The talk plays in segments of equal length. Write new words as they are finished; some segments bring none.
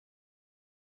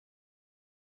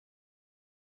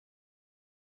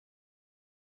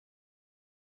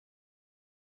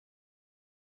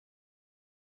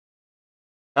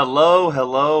Hello,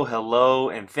 hello, hello,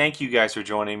 and thank you guys for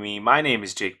joining me. My name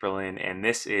is Jake Berlin, and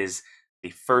this is the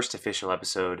first official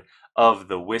episode of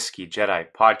the Whiskey Jedi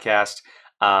podcast.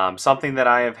 Something that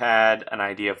I have had an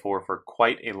idea for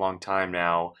quite a long time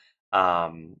now.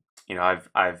 Um,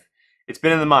 it's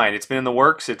been in the mind, it's been in the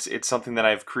works. It's something that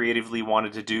I've creatively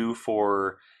wanted to do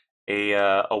for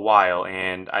a while,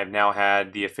 and I've now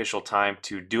had the official time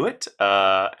to do it.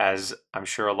 As I'm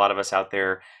sure a lot of us out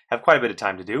there have quite a bit of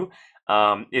time to do.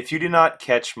 If you did not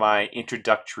catch my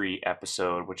introductory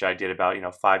episode, which I did about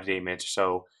 5 to 8 minutes or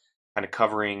so, kind of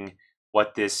covering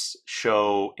what this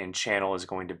show and channel is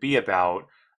going to be about,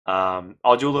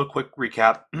 I'll do a little quick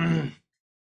recap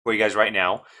for you guys right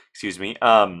now. Excuse me.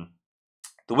 The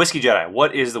Whiskey Jedi.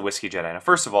 What is the Whiskey Jedi? Now,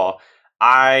 first of all,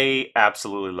 I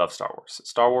absolutely love Star Wars.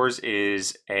 Star Wars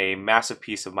is a massive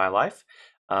piece of my life.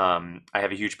 I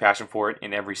have a huge passion for it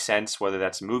in every sense, whether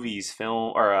that's movies,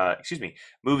 film, or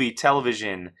movie,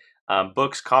 television,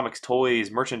 books, comics, toys,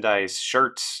 merchandise,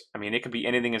 shirts. I mean, it could be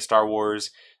anything in Star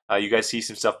Wars. You guys see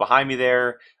some stuff behind me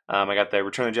there. I got the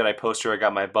Return of the Jedi poster. I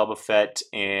got my Boba Fett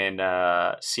and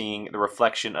seeing the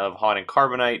reflection of Han and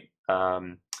Carbonite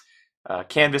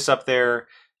canvas up there.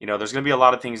 There's going to be a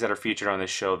lot of things that are featured on this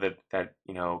show that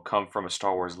come from a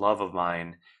Star Wars love of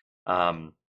mine.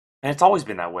 And it's always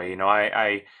been that way.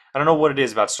 I don't know what it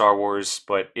is about Star Wars,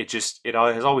 but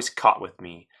has always caught with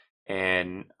me,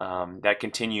 and that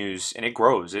continues and it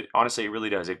grows. It honestly, it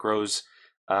really does. It grows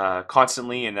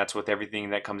constantly, and that's with everything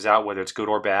that comes out, whether it's good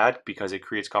or bad, because it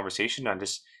creates conversation. I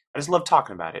just love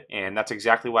talking about it, and that's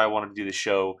exactly why I wanted to do the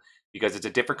show, because it's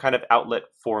a different kind of outlet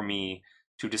for me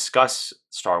to discuss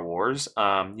Star Wars.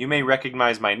 You may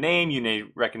recognize my name, you may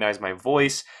recognize my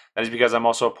voice. That is because I'm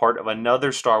also a part of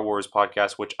another Star Wars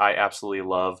podcast, which I absolutely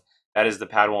love. That is the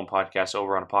Padawan podcast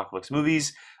over on Apocalypse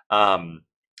Movies. A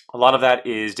lot of that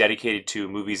is dedicated to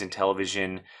movies and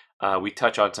television. We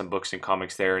touch on some books and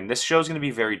comics there, and this show is going to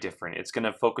be very different. It's going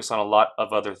to focus on a lot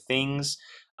of other things.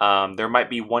 There might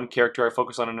be one character I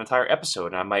focus on an entire episode,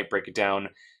 and I might break it down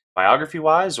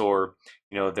biography-wise, or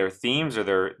their themes or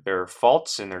their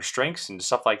faults and their strengths and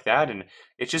stuff like that. And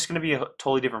it's just going to be a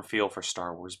totally different feel for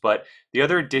Star Wars. But the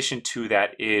other addition to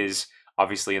that is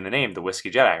obviously in the name, the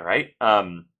Whiskey Jedi, right?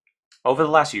 Over the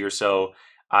last year or so,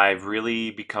 I've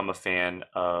really become a fan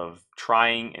of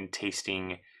trying and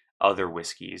tasting other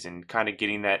whiskeys and kind of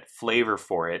getting that flavor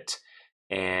for it.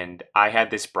 And I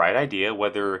had this bright idea,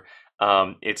 whether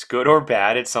it's good or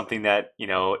bad, it's something that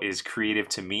is creative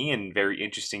to me and very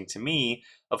interesting to me,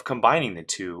 of combining the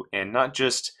two and not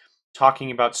just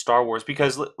talking about Star Wars,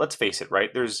 because let's face it,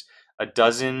 right? There's a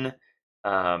dozen,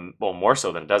 well, more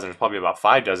so than a dozen. There's probably about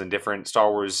 5 dozen different Star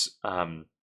Wars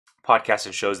podcasts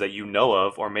and shows that you know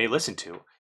of or may listen to.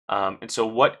 And so,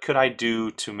 what could I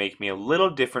do to make me a little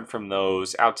different from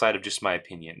those outside of just my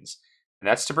opinions? And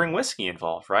that's to bring whiskey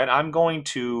involved, right? I'm going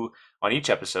to, on each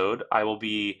episode, I will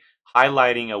be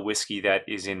highlighting a whiskey that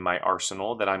is in my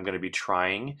arsenal that I'm going to be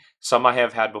trying. Some I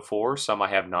have had before, some I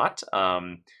have not.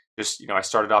 I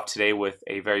started off today with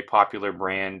a very popular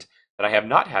brand that I have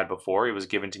not had before. It was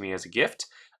given to me as a gift.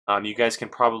 You guys can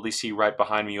probably see right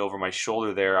behind me over my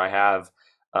shoulder there, I have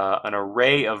an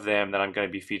array of them that I'm going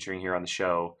to be featuring here on the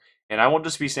show. And I won't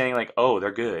just be saying like, oh,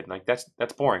 they're good. Like that's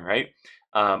boring, right?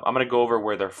 I'm going to go over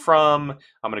where they're from.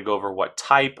 I'm going to go over what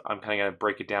type. I'm kind of going to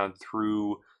break it down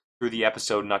through the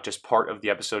episode, not just part of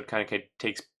the episode. Kind of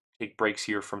take breaks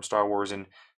here from Star Wars and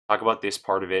talk about this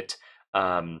part of it.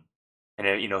 So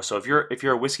if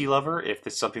you're a whiskey lover, if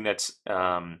it's something that's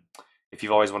if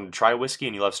you've always wanted to try whiskey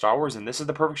and you love Star Wars, then this is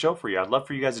the perfect show for you. I'd love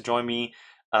for you guys to join me.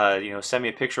 Send me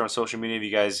a picture on social media of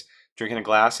you guys drinking a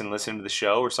glass and listening to the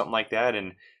show or something like that.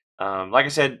 And like I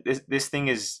said, this thing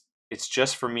it's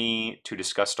just for me to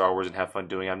discuss Star Wars and have fun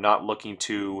doing. I'm not looking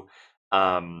to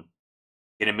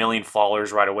get a million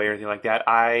followers right away or anything like that.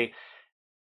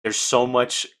 There's so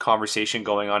much conversation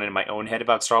going on in my own head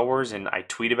about Star Wars, and I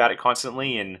tweet about it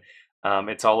constantly, and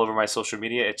it's all over my social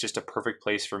media. It's just a perfect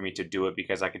place for me to do it,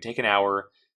 because I can take an hour,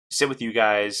 sit with you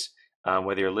guys,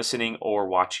 whether you're listening or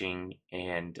watching,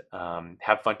 and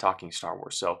have fun talking Star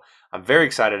Wars. So I'm very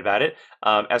excited about it.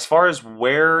 As far as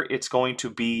where it's going to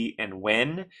be and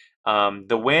when,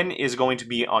 the when is going to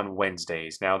be on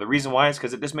Wednesdays. Now, the reason why is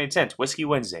because it just made sense. Whiskey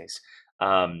Wednesdays.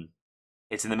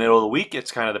 It's in the middle of the week.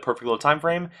 It's kind of the perfect little time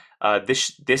frame.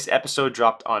 This episode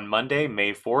dropped on Monday,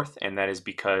 May 4th, and that is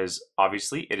because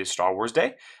obviously it is Star Wars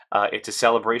Day. It's a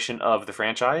celebration of the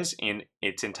franchise in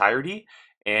its entirety,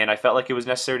 and I felt like it was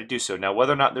necessary to do so. Now,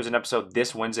 whether or not there's an episode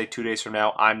this Wednesday, 2 days from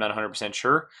now, I'm not 100%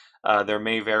 sure. There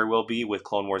may very well be with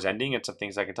Clone Wars ending and some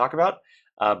things I can talk about.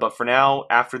 But for now,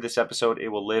 after this episode, it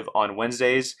will live on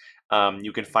Wednesdays.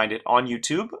 You can find it on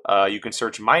YouTube. You can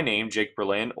search my name, Jake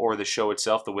Berlin, or the show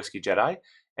itself, The Whiskey Jedi,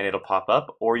 and it'll pop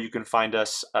up. Or you can find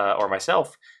us, or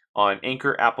myself, on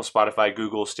Anchor, Apple, Spotify,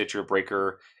 Google, Stitcher,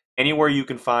 Breaker, anywhere you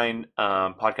can find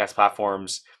podcast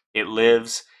platforms. It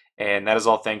lives, and that is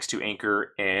all thanks to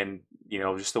Anchor and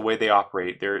just the way they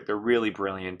operate. They're really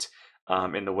brilliant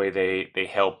in the way they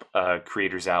help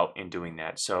creators out in doing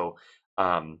that. So.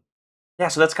 Yeah,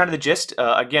 so that's kind of the gist.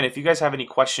 Again, if you guys have any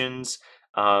questions,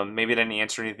 maybe I didn't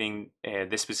answer anything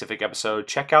this specific episode,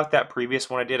 check out that previous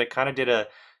one I did. I kind of did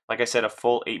like I said, a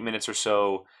full 8 minutes or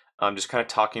so, just kind of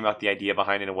talking about the idea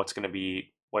behind it and what it's going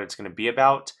to be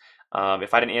about.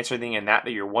 If I didn't answer anything in that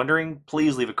you're wondering,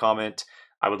 please leave a comment.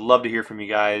 I would love to hear from you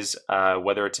guys,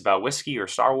 whether it's about whiskey or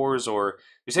Star Wars or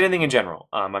just anything in general.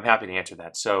 I'm happy to answer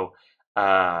that. So.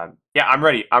 Yeah, I'm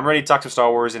ready. I'm ready to talk to Star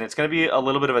Wars, and it's going to be a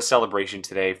little bit of a celebration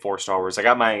today for Star Wars. I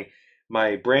got my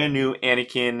brand new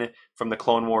Anakin from the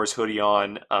Clone Wars hoodie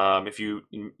on. If it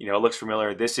looks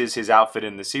familiar, this is his outfit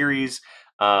in the series.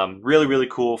 Really, really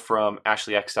cool from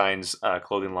Ashley Eckstein's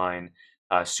clothing line.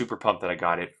 Super pumped that I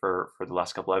got it for the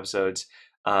last couple episodes.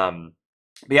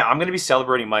 But yeah, I'm going to be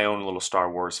celebrating my own little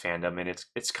Star Wars fandom, and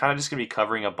it's kind of just going to be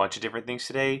covering a bunch of different things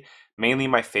today, mainly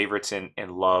my favorites and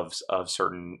loves of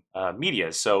certain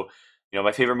medias. So,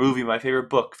 my favorite movie, my favorite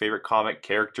book, favorite comic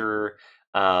character,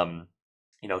 um,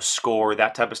 score,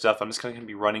 that type of stuff. I'm just going to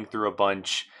be running through a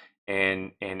bunch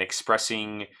and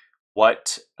expressing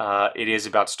what it is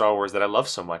about Star Wars that I love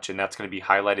so much, and that's going to be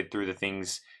highlighted through the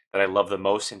things that I love the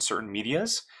most in certain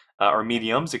medias or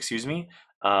mediums, excuse me.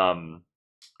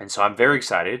 And so I'm very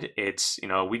excited.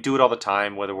 We do it all the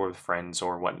time, whether we're with friends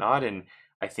or whatnot. And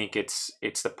I think it's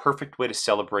the perfect way to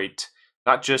celebrate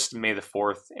not just May the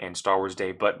 4th and Star Wars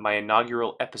Day, but my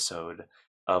inaugural episode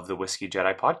of the Whiskey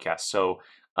Jedi podcast. So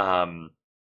um,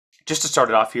 just to start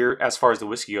it off here, as far as the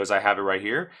whiskey goes, I have it right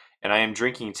here. And I am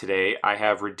drinking today. I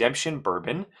have Redemption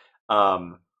Bourbon,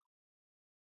 um,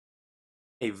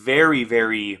 a very,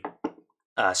 very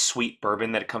sweet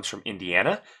bourbon that comes from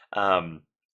Indiana. Um,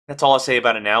 that's all I'll say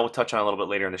about it now. We'll touch on it a little bit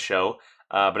later in the show.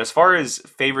 But as far as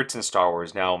favorites in Star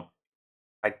Wars, now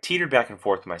I teetered back and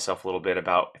forth with myself a little bit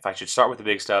about if I should start with the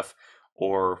big stuff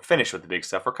or finish with the big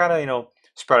stuff or kind of,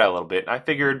 spread out a little bit. And I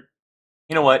figured,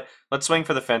 you know what, let's swing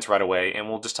for the fence right away and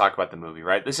we'll just talk about the movie,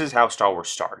 right? This is how Star Wars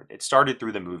started. It started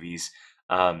through the movies.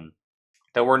 Um,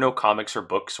 there were no comics or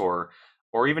books or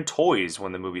even toys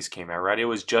when the movies came out, right? It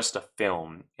was just a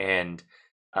film. And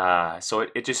so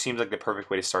it just seems like the perfect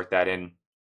way to start that. And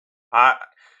I,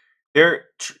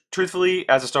 truthfully,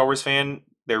 as a Star Wars fan,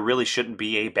 there really shouldn't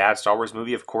be a bad Star Wars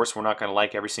movie. Of course, we're not going to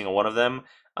like every single one of them.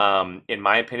 In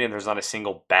my opinion, there's not a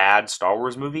single bad Star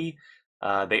Wars movie.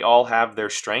 They all have their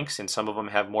strengths, and some of them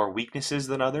have more weaknesses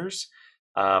than others.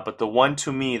 But the one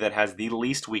to me that has the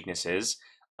least weaknesses,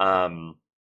 um,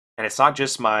 and it's not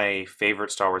just my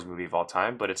favorite Star Wars movie of all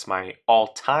time, but it's my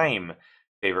all-time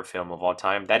favorite film of all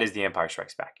time. That is The Empire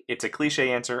Strikes Back. It's a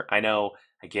cliche answer. I know.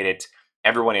 I get it.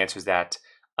 Everyone answers that.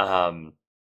 Um,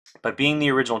 but being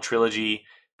the original trilogy,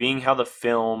 being how the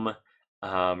film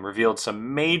revealed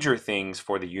some major things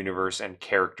for the universe and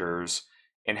characters,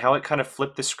 and how it kind of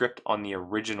flipped the script on the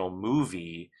original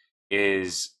movie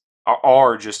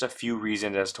are just a few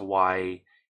reasons as to why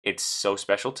it's so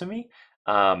special to me.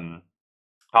 Um,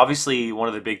 Obviously, one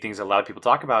of the big things that a lot of people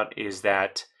talk about is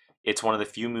that it's one of the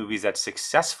few movies that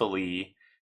successfully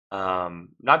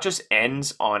not just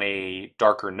ends on a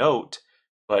darker note,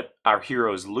 but our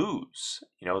heroes lose.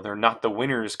 They're not the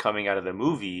winners coming out of the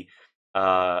movie.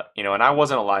 And I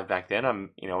wasn't alive back then. I'm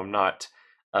not.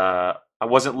 I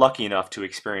wasn't lucky enough to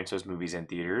experience those movies in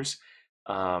theaters.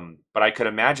 But I could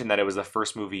imagine that it was the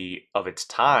first movie of its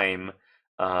time,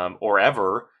 or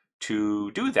ever,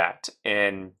 to do that,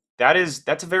 and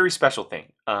that's a very special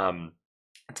thing.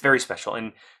 It's very special,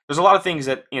 and there's a lot of things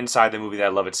that inside the movie that I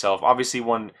love itself. Obviously,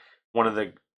 one of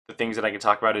the things that I can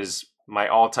talk about is my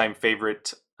all-time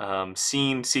favorite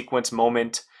scene, sequence,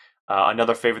 moment.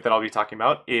 Another favorite that I'll be talking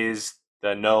about is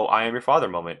the "No, I am your father"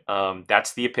 moment.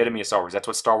 That's the epitome of Star Wars. That's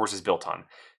what Star Wars is built on.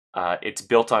 It's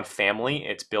built on family.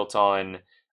 It's built on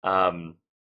um,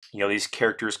 these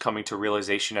characters coming to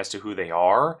realization as to who they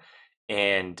are,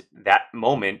 and that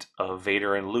moment of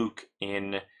Vader and Luke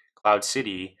in Cloud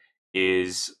City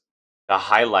is the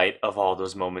highlight of all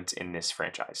those moments in this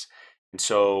franchise. And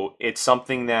so it's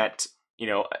something that,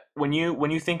 when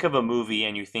you think of a movie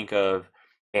and you think of,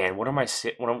 man, what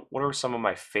are some of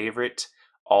my favorite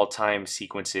all-time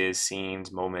sequences,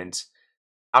 scenes, moments?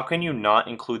 How can you not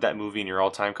include that movie in your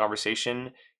all-time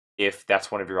conversation if that's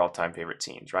one of your all-time favorite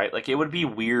scenes, right? Like, it would be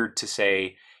weird to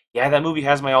say, yeah, that movie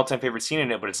has my all-time favorite scene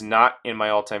in it, but it's not in my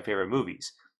all-time favorite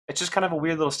movies. It's just kind of a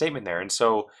weird little statement there. And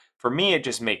so for me, it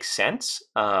just makes sense.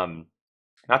 Not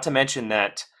to mention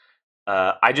that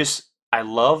I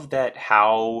love that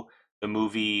how the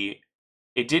movie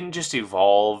it didn't just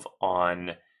evolve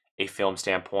on a film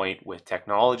standpoint with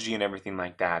technology and everything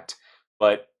like that,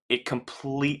 but it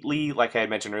completely, like I had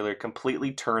mentioned earlier,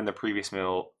 completely turned the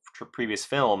previous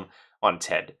film on its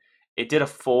head. It did a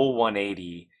full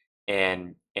 180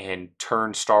 and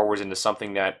turned Star Wars into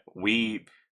something that we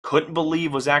couldn't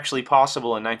believe was actually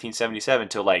possible in 1977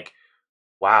 till like,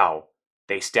 wow,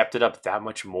 they stepped it up that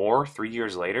much more 3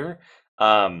 years later.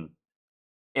 Um,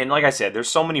 and like I said, there's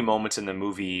so many moments in the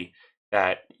movie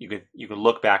that you could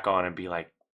look back on and be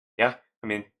like, yeah, I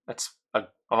mean, that's an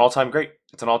all-time great.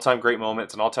 It's an all-time great moment.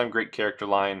 It's an all-time great character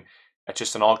line. It's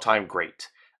just an all-time great.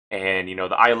 And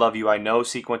the "I love you, I know"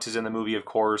 sequences in the movie, of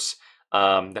course.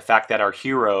 The fact that our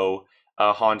hero,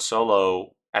 Han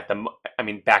Solo, I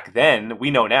mean, back then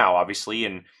we know now, obviously,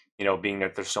 and being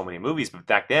that there's so many movies, but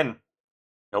back then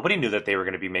nobody knew that they were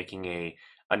going to be making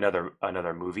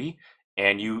another movie,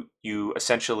 and you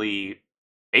essentially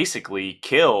basically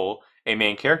kill a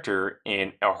main character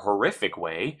in a horrific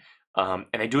way, and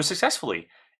they do it successfully,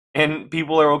 and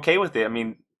people are okay with it. I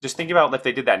mean, just think about if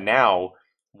they did that now,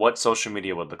 what social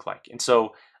media would look like. And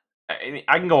so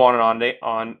I can go on and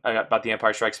on about The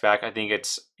Empire Strikes Back. I think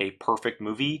it's a perfect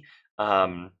movie.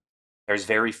 Um, there's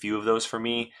very few of those for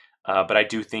me, but I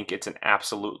do think it's an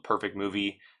absolute perfect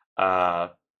movie. Uh,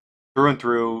 Through and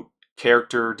through,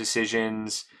 character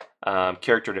decisions,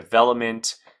 character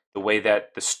development, the way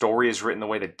that the story is written, the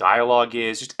way the dialogue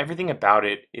is, just everything about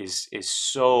it is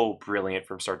so brilliant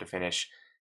from start to finish.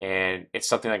 And it's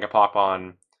something I can pop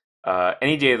on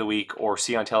any day of the week or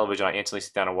see on television. I instantly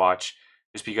sit down and watch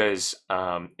just because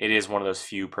it is one of those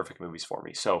few perfect movies for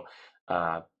me. So,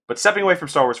 but stepping away from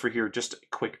Star Wars for here, just a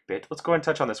quick bit. Let's go ahead and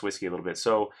touch on this whiskey a little bit.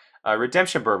 So,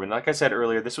 Redemption Bourbon, like I said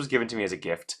earlier, this was given to me as a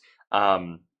gift.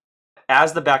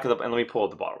 As the back of the, and let me pull up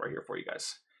the bottle right here for you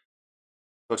guys.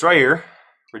 So it's right here,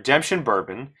 Redemption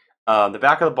Bourbon. The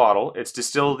back of the bottle, it's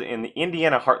distilled in the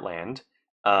Indiana heartland,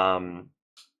 um,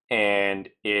 and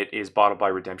it is bottled by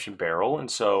Redemption Barrel,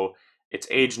 and so it's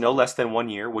aged no less than 1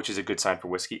 year, which is a good sign for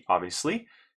whiskey, obviously.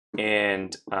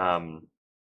 And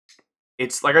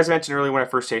it's like I mentioned earlier when I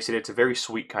first tasted it, it's a very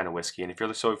sweet kind of whiskey. And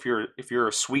if you're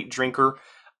a sweet drinker,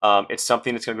 it's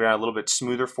something that's going to go down a little bit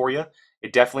smoother for you.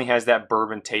 It definitely has that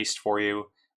bourbon taste for you,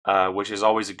 which is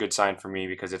always a good sign for me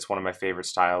because it's one of my favorite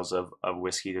styles of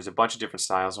whiskey. There's a bunch of different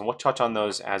styles, and we'll touch on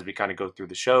those as we kind of go through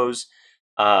the shows.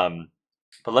 Um,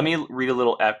 but let me read a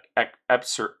little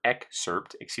excerpt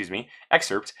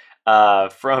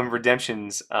from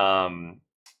Redemption's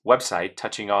website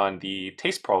touching on the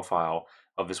taste profile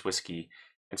of this whiskey.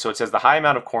 And so it says the high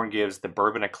amount of corn gives the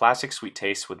bourbon a classic sweet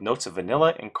taste with notes of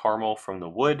vanilla and caramel from the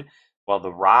wood, while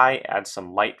the rye adds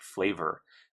some light flavor.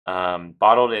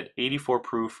 Bottled at 84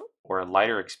 proof or a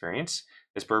lighter experience,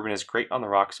 this bourbon is great on the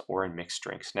rocks or in mixed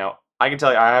drinks. Now, I can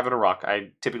tell you, I have it a rock.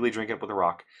 I typically drink it with a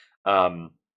rock.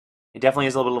 Um, it definitely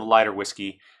is a little bit of a lighter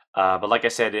whiskey, but like I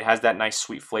said, it has that nice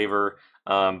sweet flavor,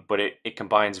 but it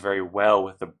combines very well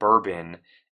with the bourbon.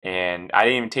 And I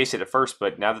didn't even taste it at first,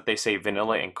 but now that they say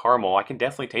vanilla and caramel, I can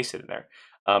definitely taste it in there.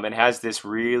 It has this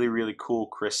really, really cool,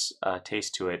 crisp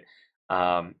taste to it.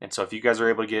 And so if you guys are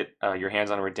able to get your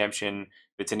hands on a Redemption,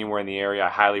 if it's anywhere in the area, I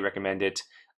highly recommend it.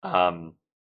 Um,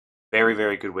 Very,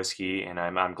 very good whiskey, and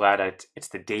I'm glad it's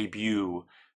the debut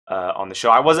on the show.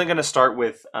 I wasn't going to start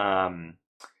with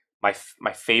my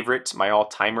favorite, my all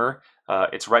timer.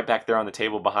 It's right back there on the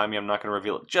table behind me. I'm not going to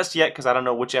reveal it just yet because I don't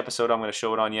know which episode I'm going to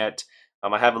show it on yet.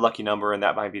 I have a lucky number, and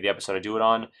that might be the episode I do it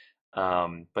on.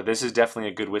 But this is definitely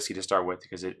a good whiskey to start with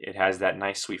because it has that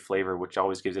nice sweet flavor, which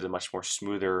always gives it a much more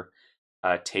smoother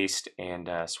taste and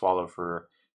swallow for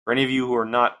any of you who are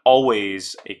not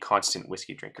always a constant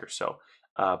whiskey drinker. So,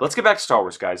 but let's get back to Star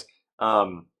Wars, guys.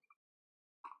 Um,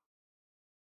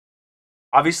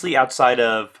 Obviously, outside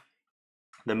of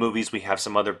the movies, we have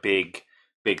some other big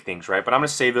things, right? But I'm going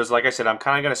to save those. Like I said, I'm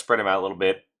kind of going to spread them out a little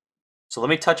bit. So let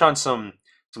me touch on some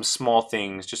small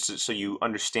things just so you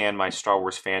understand my Star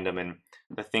Wars fandom and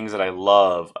the things that I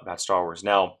love about Star Wars.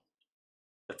 Now,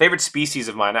 the favorite species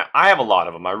of mine, I have a lot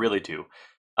of them. I really do.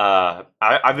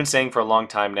 I've been saying for a long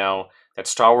time now that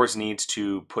Star Wars needs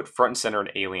to put front and center an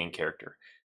alien character,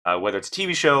 whether it's a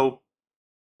TV show,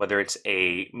 whether it's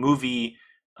a movie.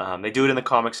 They do it in the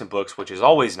comics and books, which is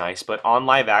always nice. But on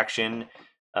live action,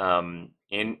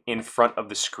 in front of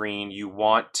the screen,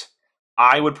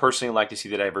 I would personally like to see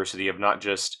the diversity of not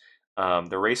just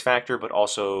the race factor, but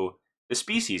also the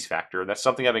species factor. That's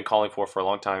something I've been calling for a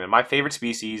long time. And my favorite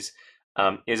species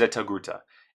is a Togruta,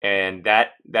 and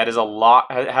that is a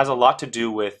lot has a lot to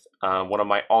do with one of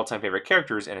my all-time favorite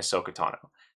characters in Ahsoka Tano.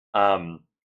 Um,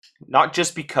 Not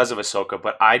just because of Ahsoka,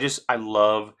 but I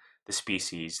love the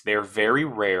species. They're very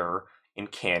rare in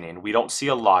canon. We don't see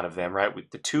a lot of them, right?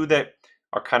 The two that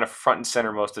are kind of front and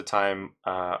center most of the time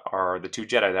are the two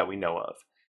Jedi that we know of,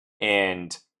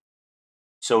 and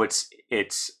so it's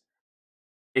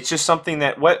just something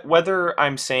that whether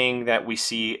I'm saying that we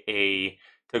see a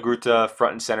Togruta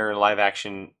front and center in a live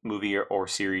action movie or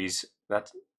series,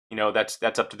 that's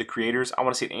that's up to the creators. I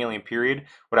want to see an alien. Period.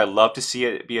 Would I love to see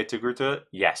it be a Togruta?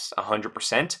 Yes,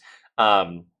 100%.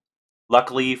 Um,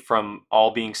 Luckily, from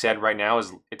all being said right now,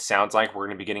 is it sounds like we're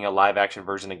going to be getting a live action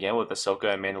version again with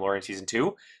Ahsoka and Mandalorian season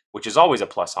 2, which is always a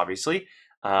plus, obviously.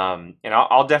 And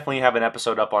I'll definitely have an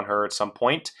episode up on her at some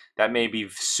point. That may be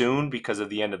soon because of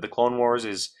the end of the Clone Wars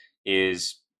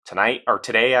is tonight or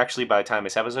today actually by the time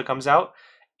this episode comes out,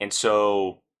 and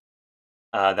so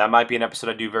that might be an episode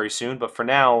I do very soon, but for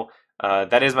now,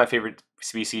 that is my favorite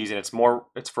species, and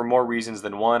it's for more reasons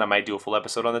than one. I might do a full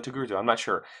episode on the Togruta. I'm not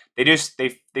sure.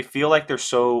 They feel like they're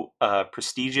so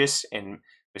prestigious and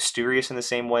mysterious in the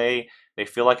same way. They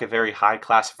feel like a very high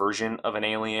class version of an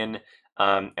alien,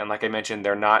 and like I mentioned,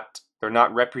 they're not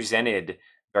represented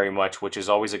very much, which is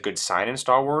always a good sign in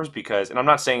Star Wars because, and I'm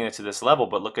not saying it to this level,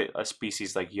 but look at a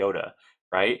species like Yoda,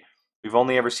 right? We've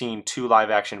only ever seen two live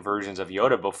action versions of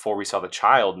Yoda before we saw the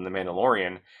child in The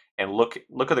Mandalorian, and look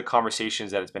at the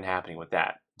conversations that has been happening with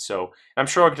that. So I'm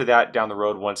sure I'll get to that down the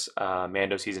road once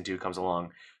Mando season 2 comes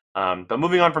along. But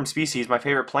moving on from species, my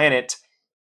favorite planet,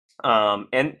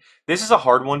 and this is a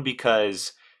hard one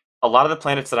because a lot of the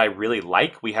planets that I really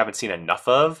like we haven't seen enough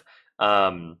of.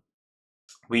 Um,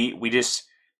 we just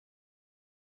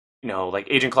like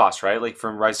Agent Kloss, right? Like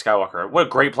from Rise of Skywalker. What a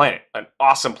great planet, an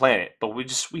awesome planet. But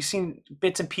we've seen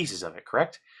bits and pieces of it,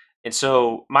 correct? And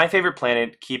so my favorite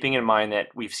planet, keeping in mind that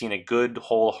we've seen a good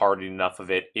wholehearted enough of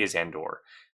it, is Endor.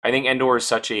 I think Endor is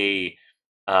such a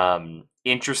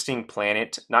interesting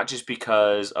planet, not just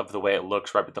because of the way it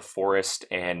looks right with the forest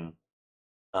and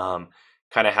um,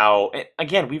 kind of how,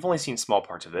 again, we've only seen small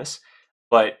parts of this,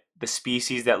 but the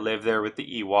species that live there with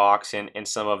the Ewoks and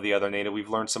some of the other native, we've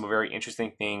learned some very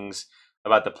interesting things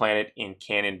about the planet in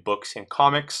canon books and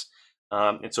comics.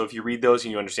 And so if you read those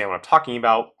and you understand what I'm talking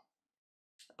about,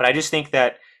 but I just think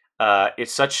that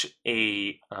it's such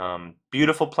a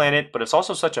beautiful planet, but it's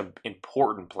also such an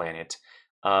important planet,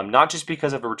 not just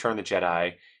because of a Return of the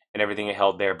Jedi and everything it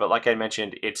held there, but like I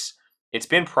mentioned, it's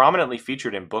been prominently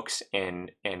featured in books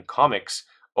and comics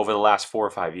over the last 4 or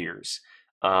 5 years.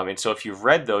 And so if you've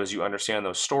read those, you understand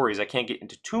those stories. I can't get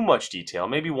into too much detail.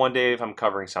 Maybe one day if I'm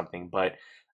covering something, but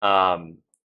um,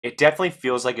 it definitely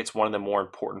feels like it's one of the more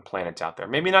important planets out there.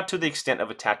 Maybe not to the extent of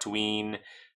a Tatooine.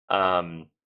 Um,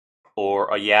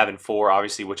 or a Yavin 4,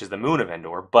 obviously, which is the moon of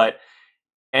Endor. But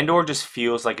Endor just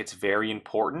feels like it's very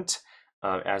important.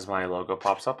 As my logo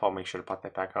pops up, I'll make sure to put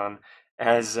that back on.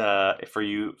 As for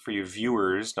you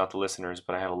viewers, not the listeners,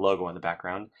 but I have a logo in the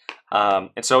background.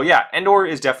 And so yeah, Endor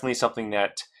is definitely something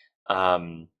that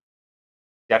um,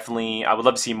 definitely I would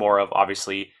love to see more of,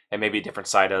 obviously, and maybe a different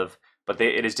side of. But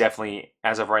it is definitely,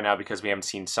 as of right now, because we haven't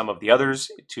seen some of the others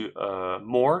to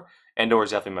more. Endor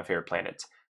is definitely my favorite planet.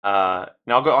 Now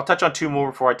I'll touch on two more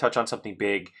before I touch on something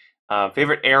big.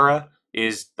 Favorite era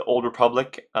is the Old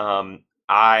Republic.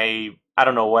 I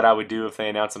don't know what I would do if they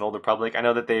announced an Old Republic. I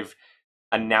know that they've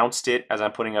announced it, as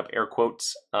I'm putting up air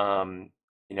quotes, in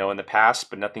the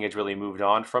past, but nothing has really moved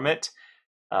on from it.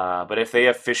 But if they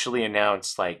officially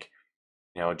announce, like,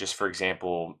 just for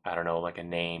example, I don't know, like a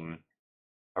name,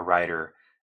 a writer.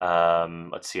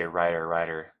 Let's see, a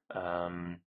writer.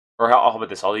 Or how about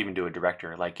this? I'll even do a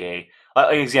director, like an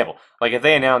example. Like if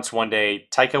they announce one day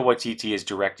Taika Waititi is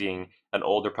directing an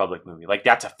Old Republic movie, like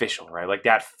that's official, right? Like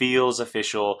that feels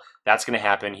official. That's going to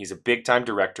happen. He's a big time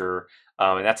director,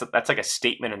 and that's like a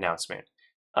statement announcement.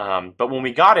 But when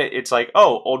we got it, it's like,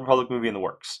 oh, Old Republic movie in the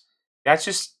works. That's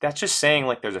just saying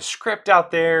like there's a script out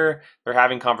there. They're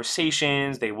having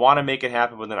conversations. They want to make it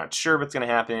happen, but they're not sure if it's going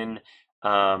to happen.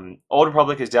 Old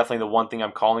Republic is definitely the one thing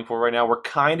I'm calling for right now. We're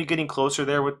kind of getting closer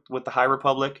there with the High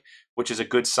Republic, which is a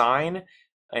good sign.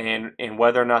 And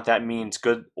whether or not that means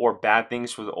good or bad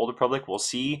things for the Old Republic, we'll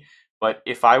see. But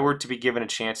if I were to be given a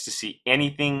chance to see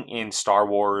anything in Star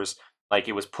Wars, like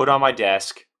it was put on my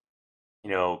desk,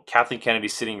 Kathleen Kennedy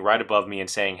sitting right above me and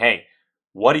saying, "Hey,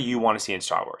 what do you want to see in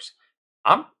Star Wars?"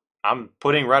 I'm I'm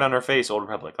putting right on her face Old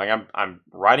Republic. Like I'm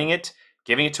writing it,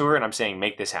 giving it to her, and I'm saying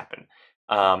make this happen.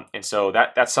 And so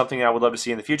that's something that I would love to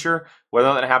see in the future.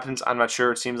 Whether that happens, I'm not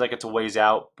sure. It seems like it's a ways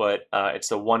out, but it's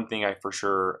the one thing I for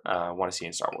sure want to see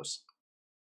in Star Wars.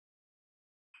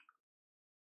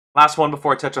 Last one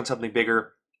before I touch on something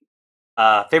bigger.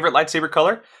 Favorite lightsaber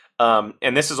color,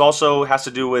 and this is also has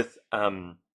to do with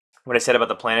what I said about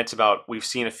the planets. About we've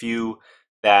seen a few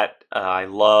that I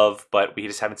love, but we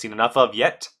just haven't seen enough of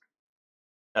yet.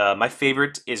 My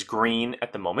favorite is green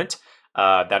at the moment.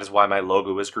 That is why my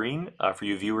logo is green. For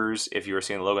you viewers, if you are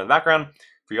seeing the logo in the background,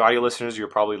 for your audio listeners, you're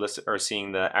probably are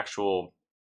seeing the actual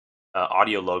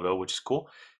audio logo, which is cool.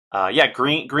 Yeah,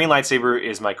 green lightsaber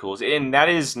is my coolest, and that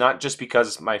is not just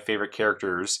because my favorite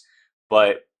characters,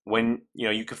 but when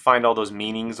you can find all those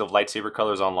meanings of lightsaber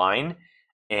colors online,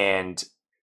 and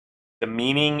the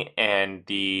meaning and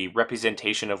the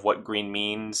representation of what green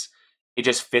means, it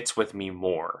just fits with me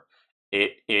more.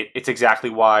 It's exactly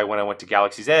why when I went to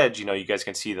Galaxy's Edge, you guys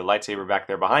can see the lightsaber back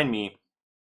there behind me.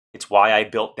 It's why I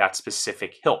built that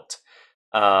specific hilt.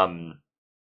 Um,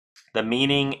 the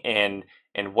meaning and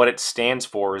what it stands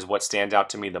for is what stands out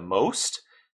to me the most,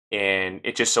 and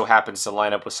it just so happens to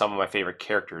line up with some of my favorite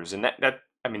characters, and that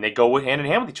I mean they go hand in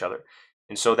hand with each other,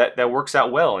 and so that works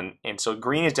out well, and so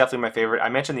green is definitely my favorite. I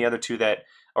mentioned the other two that,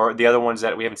 or the other ones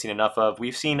that we haven't seen enough of.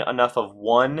 We've seen enough of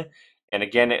one, and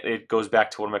again it goes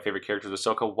back to one of my favorite characters,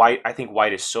 Ahsoka. White, I think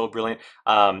white is so brilliant.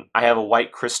 I have a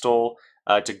white crystal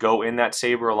to go in that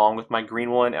saber along with my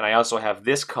green one, and I also have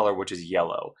this color, which is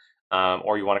yellow,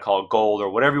 or you want to call it gold, or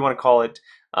whatever you want to call it.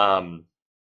 Um,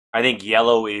 I think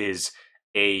yellow is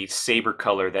a saber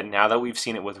color that now that we've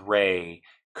seen it with Rey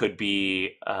could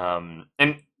be,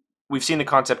 and we've seen the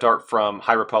concept art from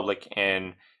High Republic,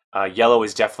 and yellow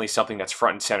is definitely something that's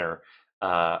front and center.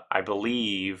 I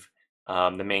believe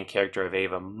the main character of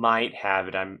Ava might have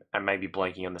it. I might be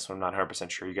blanking on this one. I'm not 100%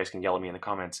 sure. You guys can yell at me in the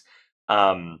comments.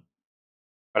 Um,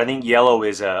 but I think yellow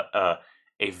is a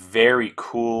very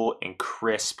cool and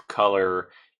crisp color,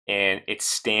 and it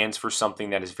stands for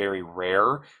something that is very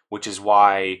rare, which is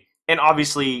why. And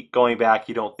obviously, going back,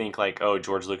 you don't think like, oh,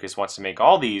 George Lucas wants to make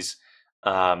all these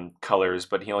colors,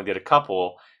 but he only did a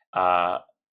couple. Uh,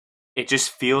 it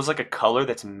just feels like a color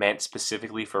that's meant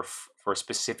specifically for a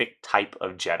specific type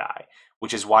of Jedi,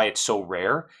 which is why it's so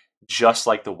rare. Just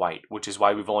like the white, which is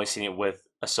why we've only seen it with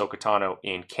Ahsoka Tano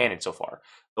in canon so far.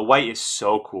 The white is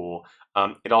so cool.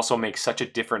 It also makes such a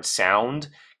different sound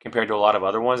compared to a lot of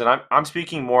other ones, and I'm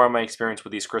speaking more on my experience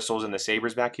with these crystals and the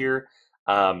sabers back here.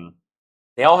 Um,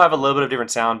 they all have a little bit of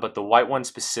different sound, but the white one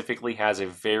specifically has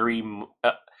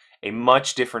a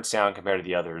much different sound compared to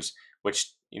the others,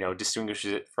 which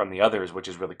distinguishes it from the others, which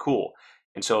is really cool.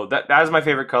 And so that is my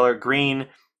favorite color, green.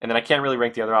 And then I can't really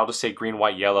rank the other. I'll just say green,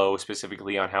 white, yellow,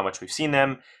 specifically on how much we've seen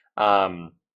them.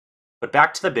 Um, but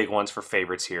back to the big ones for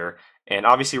favorites here. And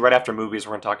obviously, right after movies,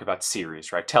 we're going to talk about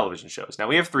series, right? Television shows. Now,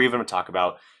 we have three of them to talk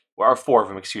about, or four of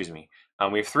them, excuse me.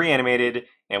 We have three animated,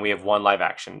 and we have one live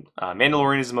action.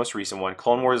 Mandalorian is the most recent one.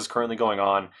 Clone Wars is currently going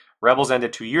on. Rebels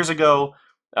ended 2 years ago,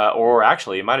 or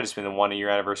actually, it might have just been the 1 year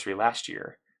anniversary last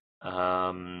year.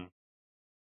 No,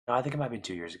 I think it might have been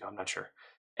 2 years ago. I'm not sure.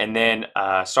 And then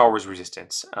Star Wars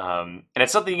Resistance, and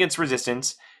it's something against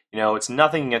Resistance. It's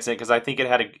nothing against it because I think it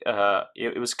had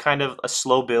it was kind of a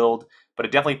slow build, but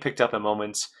it definitely picked up in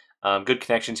moments. Good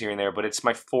connections here and there, but it's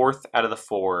my fourth out of the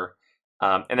four.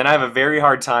 And then I have a very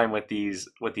hard time with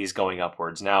these going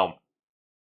upwards. Now,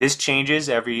 this changes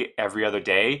every other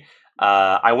day.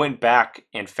 I went back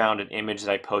and found an image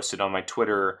that I posted on my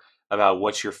Twitter about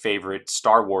what's your favorite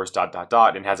Star Wars dot dot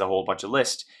dot, and has a whole bunch of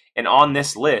lists. And on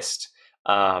this list,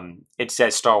 it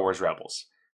says Star Wars Rebels,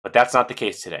 but that's not the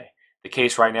case today. The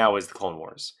case right now is the Clone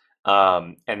Wars,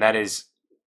 and that is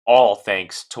all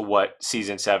thanks to what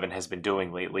season 7 has been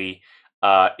doing lately.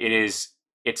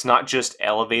 It's not just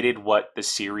elevated what the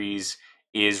series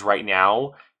is right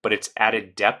now, but it's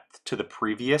added depth to the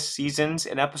previous seasons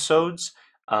and episodes.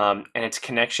 And its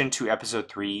connection to episode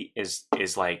 3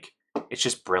 is like, it's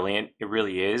just brilliant. It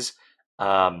really is.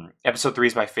 Episode 3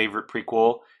 is my favorite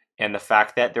prequel, and the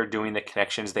fact that they're doing the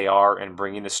connections they are and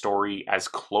bringing the story as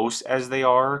close as they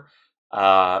are,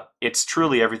 it's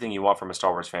truly everything you want from a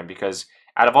Star Wars fan. Because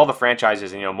out of all the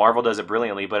franchises, and Marvel does it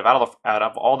brilliantly, but out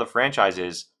of all the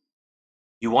franchises,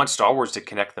 you want Star Wars to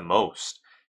connect the most.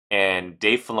 And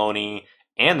Dave Filoni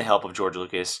and the help of George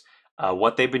Lucas,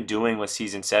 what they've been doing with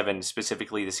season 7,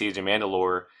 specifically the season of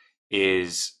Mandalore,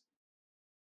 is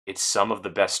it's some of the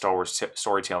best Star Wars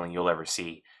storytelling you'll ever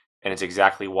see. And it's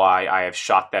exactly why I have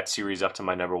shot that series up to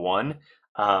my number one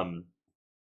um,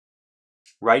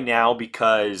 right now.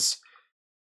 Because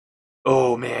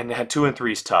oh man, 2 and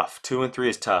 3 is tough. 2 and 3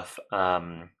 is tough.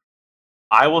 I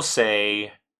will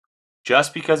say,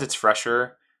 just because it's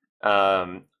fresher,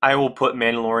 I will put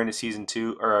Mandalorian to season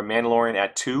 2, or Mandalorian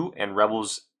at 2, and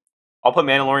Rebels I'll put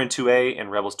Mandalorian 2A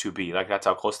and Rebels 2B. Like that's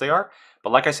how close they are.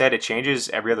 But like I said, it changes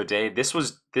every other day. This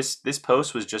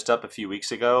post was just up a few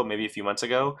weeks ago, maybe a few months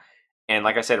ago, and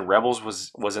like I said, Rebels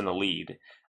was in the lead.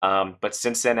 But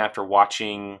since then, after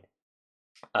watching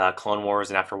Clone Wars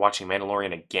and after watching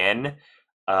Mandalorian again,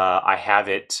 I have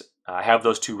it. I have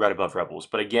those two right above Rebels.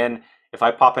 But again, if I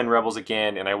pop in Rebels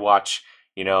again and I watch,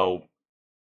 you know,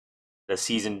 the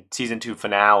season two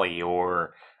finale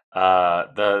or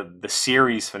the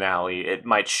series finale, it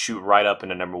might shoot right up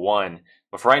into number one.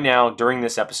 But for right now, during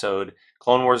this episode,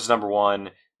 Clone Wars is number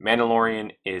one,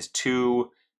 Mandalorian is two,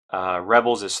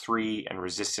 Rebels is three, and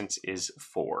Resistance is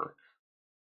four.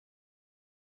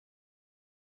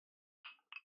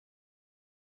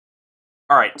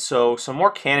 All right, so some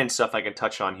more canon stuff I can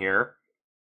touch on here.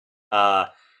 Uh,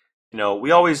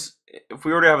 we always, if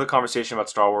we were to have a conversation about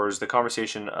Star Wars, the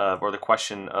conversation of, or the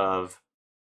question of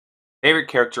favorite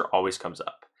character always comes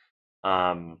up.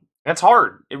 That's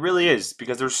hard. It really is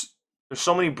because there's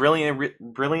so many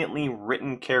brilliantly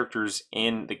written characters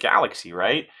in the galaxy,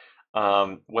 right?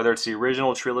 Whether it's the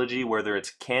original trilogy, whether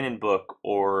it's a canon book,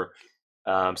 or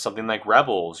something like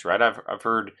Rebels, right? I've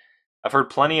heard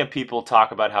plenty of people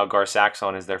talk about how Gar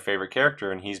Saxon is their favorite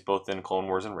character, and he's both in Clone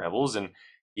Wars and Rebels, and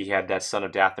he had that Son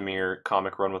of Dathomir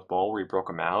comic run with Maul where he broke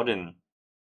him out, and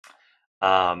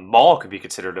Maul could be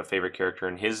considered a favorite character,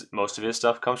 and his most of his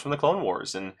stuff comes from the Clone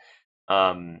Wars, and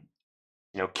um,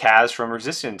 Kaz from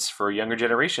Resistance for a younger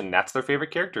generation, that's their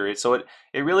favorite character. So it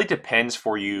really depends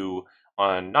for you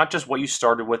on not just what you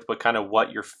started with, but kind of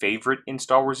what your favorite in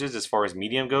Star Wars is as far as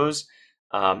medium goes.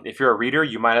 If you're a reader,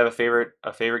 you might have a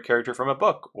favorite character from a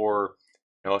book, or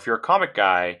if you're a comic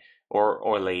guy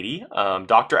or lady,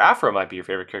 Doctor Aphra might be your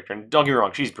favorite character. And don't get me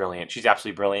wrong, she's brilliant. She's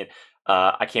absolutely brilliant.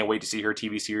 I can't wait to see her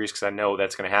TV series because I know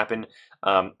that's going to happen.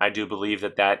 I do believe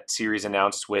that series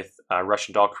announced with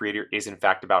Russian Doll creator is in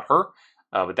fact about her,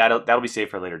 but that'll be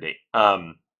saved for a later date.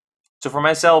 So for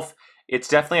myself, it's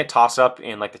definitely a toss up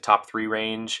in like the top three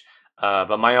range.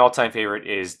 But my all time favorite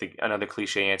is another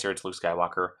cliche answer. It's Luke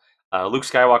Skywalker. Luke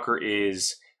Skywalker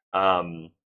is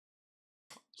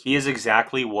he is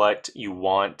exactly what you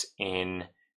want in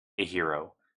a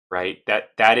hero, right?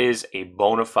 That is a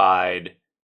bona fide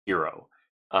hero.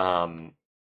 Um,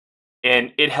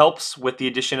 and it helps with the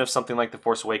addition of something like The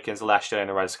Force Awakens, The Last Jedi, and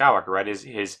The Rise of Skywalker, right?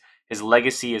 His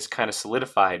legacy is kind of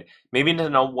solidified. Maybe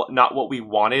not what we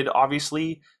wanted,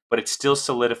 obviously, but it's still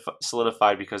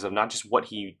solidified because of not just what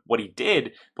he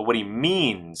did, but what he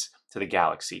means to the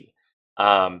galaxy.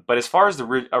 But as far as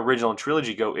the original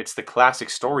trilogy go, it's the classic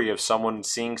story of someone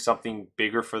seeing something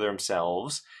bigger for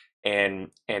themselves and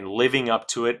living up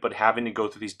to it, but having to go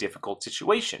through these difficult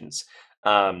situations.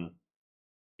 Um,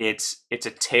 it's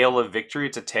a tale of victory.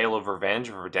 It's a tale of revenge,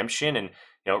 of redemption, and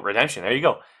redemption. There you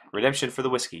go, redemption for the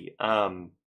whiskey.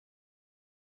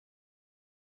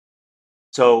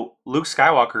 So Luke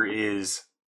Skywalker is,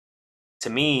 to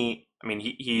me, I mean,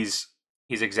 he's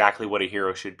exactly what a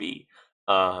hero should be,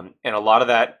 and a lot of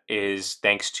that is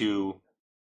thanks to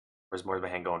where's more of my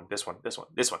hand going? This one.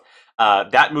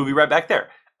 That movie right back there.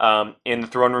 In the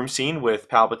throne room scene with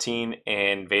Palpatine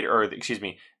and Vader, or excuse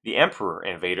me, the Emperor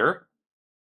and Vader,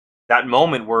 that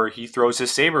moment where he throws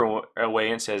his saber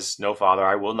away and says, "No, father,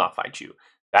 I will not fight you."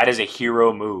 That is a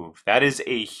hero move. That is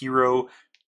a hero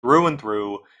through and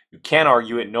through. You can't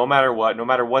argue it no matter what. No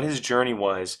matter what his journey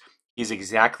was, he's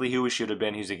exactly who he should have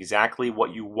been. He's exactly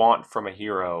what you want from a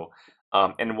hero.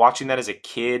 And watching that as a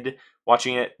kid,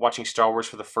 watching Star Wars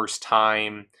for the first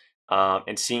time,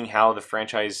 and seeing how the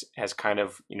franchise has kind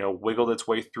of wiggled its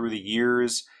way through the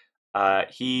years,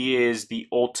 he is the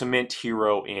ultimate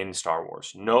hero in Star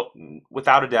Wars. No,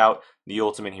 without a doubt, the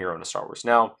ultimate hero in Star Wars.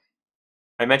 Now,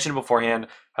 I mentioned beforehand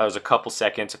how there's a couple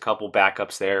seconds, a couple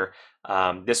backups there.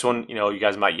 This one, you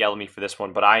guys might yell at me for this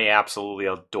one, but I absolutely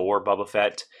adore Boba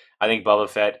Fett. I think Boba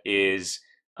Fett is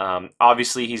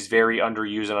obviously he's very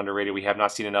underused and underrated. We have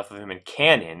not seen enough of him in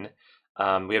canon.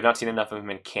 We have not seen enough of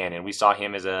him in canon. We saw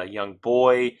him as a young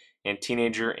boy and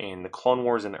teenager in the Clone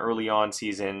Wars and early on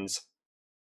seasons,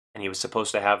 and he was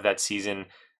supposed to have that season,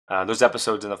 those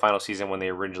episodes in the final season when they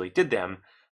originally did them.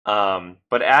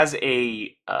 But as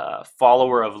a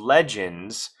follower of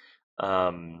Legends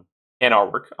and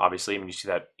artwork, obviously, I mean, you see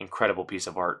that incredible piece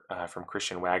of art from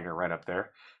Christian Wagner right up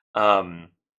there. Um,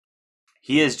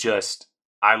 he is just,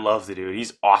 I love the dude.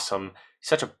 He's awesome. He's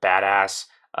such a badass.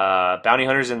 Bounty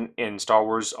hunters in Star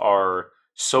Wars are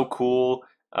so cool.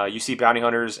 You see bounty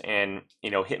hunters and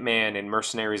hitman and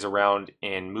mercenaries around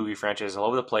in movie franchises all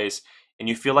over the place, and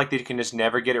you feel like they can just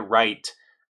never get it right,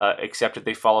 except if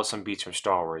they follow some beats from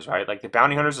Star Wars, right? Like the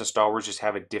bounty hunters in Star Wars just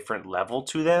have a different level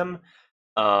to them.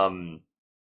 Um,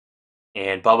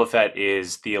 And Boba Fett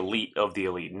is the elite of the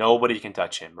elite. Nobody can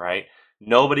touch him, right?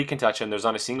 Nobody can touch him. There's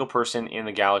not a single person in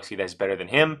the galaxy that's better than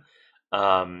him.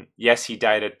 Yes, he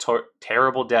died a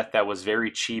terrible death that was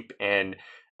very cheap and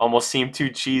almost seemed too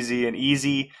cheesy and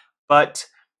easy. But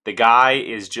the guy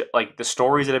is like the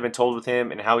stories that have been told with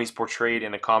him and how he's portrayed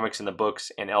in the comics and the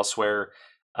books and elsewhere.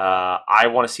 I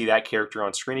want to see that character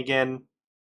on screen again.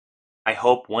 I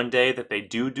hope one day that they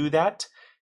do that,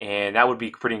 and that would be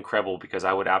pretty incredible because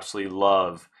I would absolutely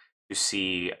love to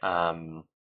see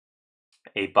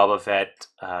a Boba Fett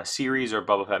series or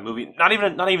Boba Fett movie. Not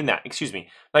even that. Excuse me.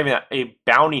 Not even that. A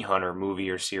bounty hunter movie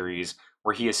or series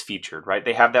where he is featured. Right.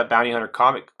 They have that bounty hunter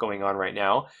comic going on right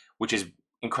now, which is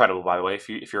incredible. By the way, if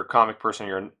you're a comic person,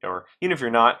 or even if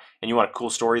you're not, and you want a cool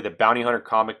story, the bounty hunter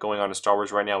comic going on in Star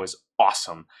Wars right now is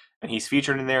awesome, and he's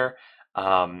featured in there.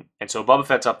 And so Boba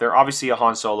Fett's up there. Obviously, a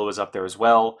Han Solo is up there as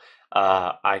well.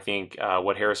 I think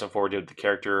what Harrison Ford did with the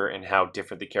character and how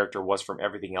different the character was from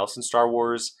everything else in Star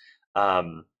Wars.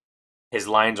 Um, his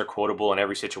lines are quotable in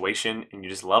every situation, and you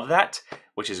just love that,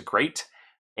 which is great.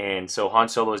 And so Han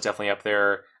Solo is definitely up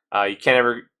there. You can't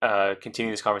ever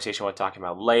continue this conversation without talking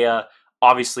about Leia.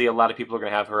 Obviously, a lot of people are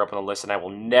going to have her up on the list, and I will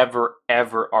never,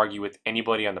 ever argue with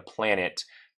anybody on the planet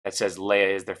that says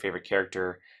Leia is their favorite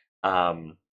character.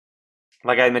 Um,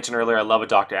 like I mentioned earlier, I love a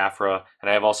Dr. Aphra, and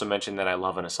I have also mentioned that I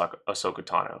love an Ahsoka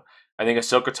Tano. I think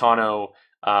Ahsoka Tano,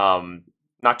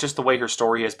 not just the way her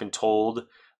story has been told,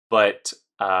 but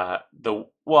I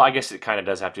guess it kind of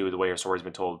does have to do with the way her story has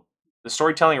been told. The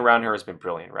storytelling around her has been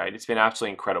brilliant, right? It's been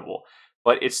absolutely incredible.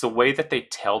 But it's the way that they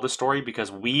tell the story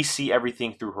because we see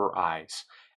everything through her eyes.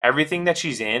 Everything that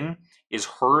she's in is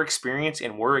her experience,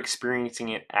 and we're experiencing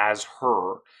it as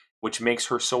her, which makes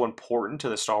her so important to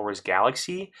the Star Wars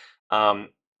galaxy. um,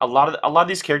 a lot of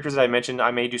these characters that I mentioned,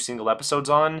 I may do single episodes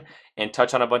on and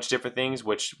touch on a bunch of different things,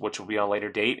 which will be on a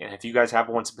later date. And if you guys have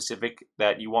one specific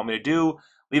that you want me to do,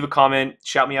 leave a comment,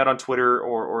 shout me out on Twitter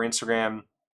or Instagram,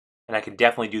 and I can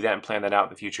definitely do that and plan that out in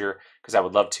the future because I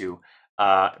would love to.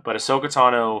 But Ahsoka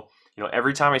Tano,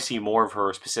 every time I see more of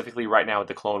her, specifically right now with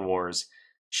the Clone Wars,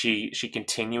 she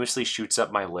continuously shoots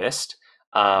up my list.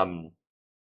 Um,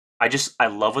 I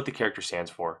love what the character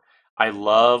stands for. I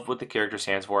love what the character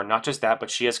stands for. Not just that,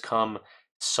 but she has come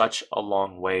such a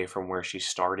long way from where she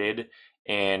started,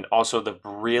 and also the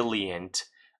brilliant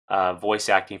voice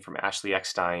acting from Ashley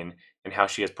Eckstein and how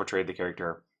she has portrayed the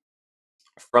character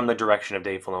from the direction of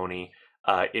Dave Filoni.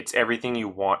 It's everything you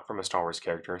want from a Star Wars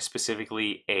character,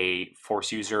 specifically a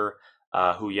Force user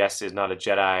who, yes, is not a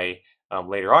Jedi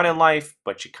later on in life,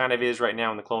 but she kind of is right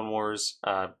now in the Clone Wars.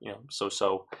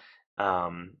 So.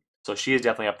 Um, so she is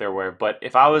definitely up there. But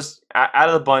if I was out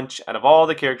of the bunch, out of all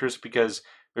the characters, because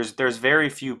there's very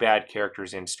few bad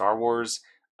characters in Star Wars,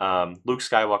 Luke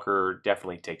Skywalker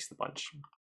definitely takes the bunch.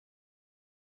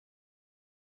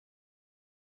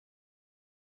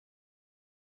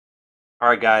 All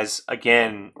right, guys.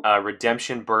 Again,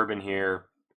 Redemption Bourbon here.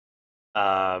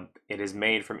 It is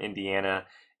made from Indiana.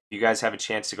 If you guys have a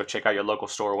chance to go check out your local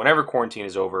store whenever quarantine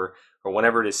is over or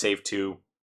whenever it is safe to,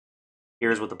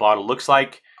 here's what the bottle looks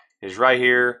like. It is right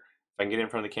here. If I can get it in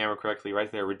front of the camera correctly,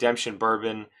 right there, Redemption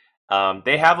Bourbon.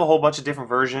 They have a whole bunch of different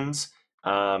versions,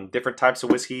 different types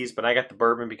of whiskeys, but I got the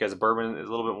bourbon because the bourbon is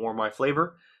a little bit more my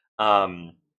flavor.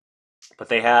 Um, but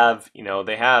they have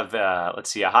let's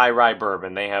see, a high rye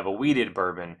bourbon. They have a wheated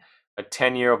bourbon, a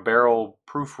 10-year barrel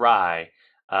proof rye.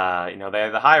 They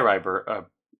have the high rye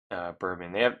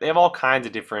bourbon. They have all kinds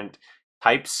of different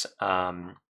types.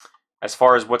 As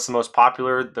far as what's the most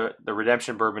popular, the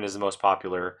Redemption Bourbon is the most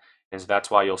popular, and so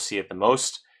that's why you'll see it the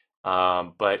most.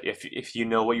 But if you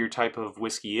know what your type of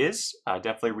whiskey is,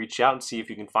 definitely reach out and see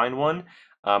if you can find one.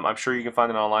 I'm sure you can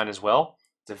find it online as well.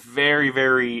 It's a very,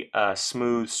 very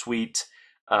smooth, sweet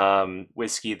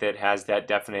whiskey that has that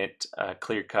definite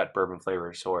clear-cut bourbon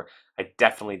flavor. So I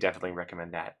definitely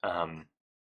recommend that.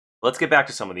 Let's get back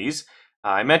to some of these.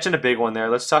 I mentioned a big one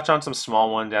there. Let's touch on some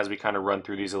small ones as we kind of run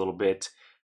through these a little bit.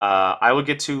 I will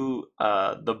get to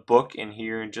the book in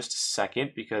here in just a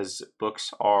second because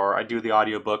I do the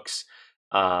audiobooks.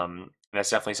 And that's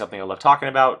definitely something I love talking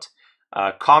about.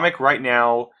 Comic right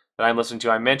now that I'm listening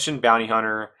to, I mentioned Bounty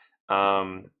Hunter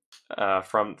from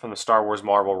the Star Wars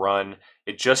Marvel run.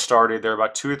 It just started. There are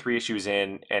about 2 or 3 issues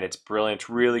in, and it's brilliant. It's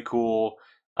really cool.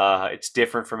 It's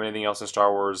different from anything else in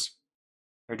Star Wars.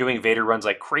 They're doing Vader runs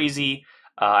like crazy.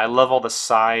 I love all the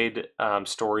side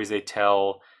stories they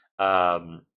tell.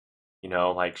 Um,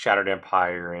 like Shattered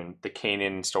Empire and the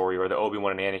Kanan story or the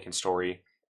Obi-Wan and Anakin story.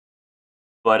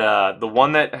 But the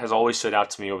one that has always stood out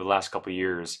to me over the last couple of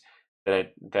years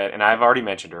and I've already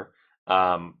mentioned her,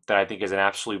 that I think is an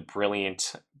absolutely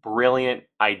brilliant brilliant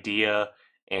idea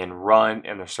and run,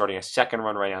 and they're starting a second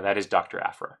run right now. That is Dr.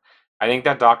 Aphra. I think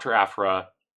that Dr. Aphra,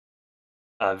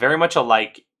 very much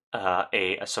alike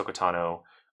a Ahsoka Tano,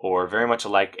 or very much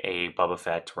alike a Boba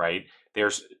Fett, right?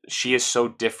 She is so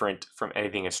different from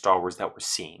anything in Star Wars that we're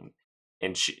seeing,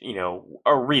 and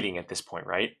are reading at this point,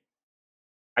 right?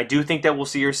 I do think that we'll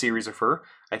see her series of her.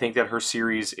 I think that her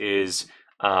series is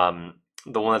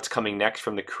the one that's coming next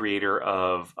from the creator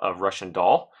of Russian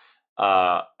Doll.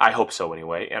 I hope so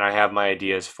anyway, and I have my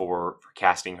ideas for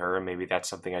casting her, and maybe that's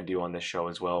something I do on this show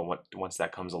as well. Once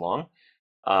that comes along,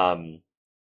 um,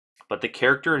 but the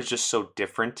character is just so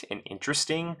different and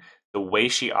interesting. The way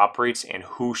she operates and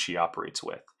who she operates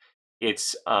with,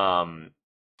 it's um,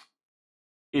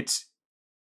 it's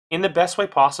in the best way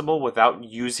possible without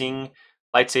using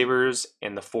lightsabers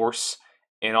and the force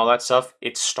and all that stuff.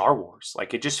 It's Star Wars.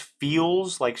 Like, it just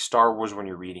feels like Star Wars when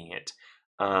you're reading it.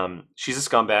 She's a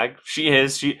scumbag. She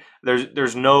is.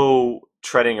 There's no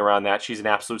treading around that. She's an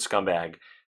absolute scumbag.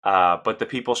 But the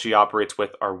people she operates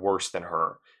with are worse than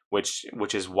her, which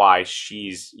is why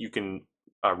you can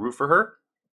root for her.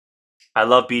 I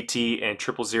love BT and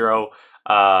Triple Zero.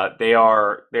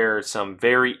 They're some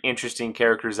very interesting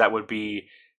characters that would be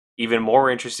even more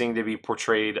interesting to be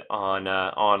portrayed on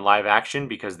live action,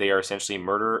 because they are essentially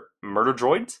murder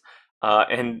droids,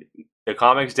 and the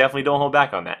comics definitely don't hold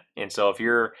back on that. And so if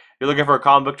you're looking for a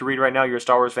comic book to read right now, you're a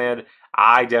Star Wars fan,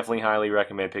 I definitely highly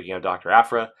recommend picking up Dr.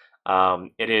 Aphra.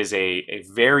 It is a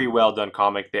very well done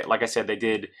comic. That, like I said, they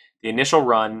did the initial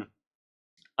run,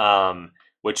 um,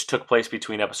 which took place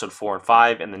between episode 4 and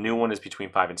 5, and the new one is between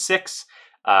 5 and 6.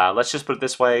 Let's just put it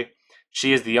this way: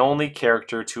 she is the only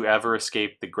character to ever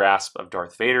escape the grasp of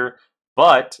Darth Vader,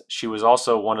 but she was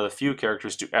also one of the few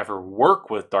characters to ever work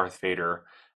with Darth Vader,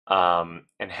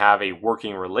 and have a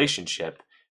working relationship.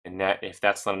 And that, if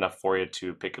that's not enough for you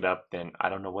to pick it up, then I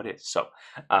don't know what is. So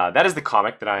that is the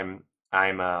comic that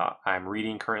I'm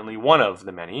reading currently. One of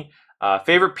the many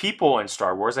favorite people in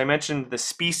Star Wars. I mentioned the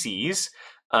species,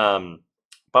 um,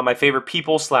 but my favorite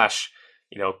people slash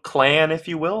clan, if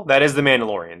you will, that is the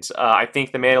Mandalorians. I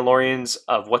think the Mandalorians,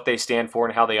 of what they stand for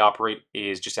and how they operate,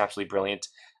 is just absolutely brilliant.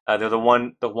 They're the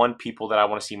one people that I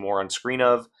want to see more on screen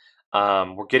of.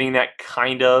 We're getting that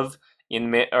kind of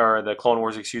or the Clone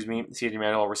Wars, excuse me, Siege of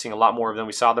Mandalore. We're seeing a lot more of them.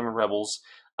 We saw them in Rebels.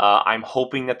 I'm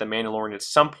hoping that the Mandalorian at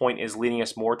some point is leading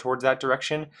us more towards that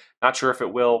direction. Not sure if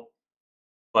it will,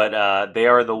 but they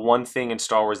are the one thing in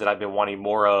Star Wars that I've been wanting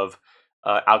more of,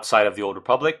 outside of the Old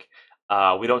Republic.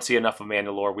 We don't see enough of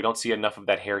Mandalore. We don't see enough of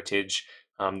that heritage.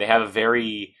 They have a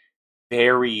very,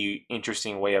 very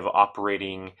interesting way of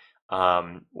operating,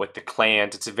 with the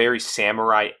clans. It's a very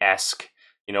samurai-esque,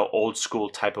 old school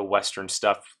type of Western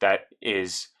stuff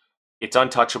it's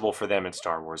untouchable for them in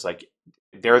Star Wars. Like,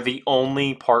 they're the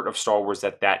only part of Star Wars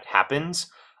that happens,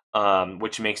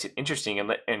 which makes it interesting.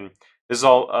 And this is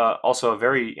also a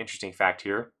very interesting fact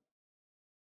here.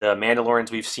 The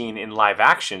Mandalorians we've seen in live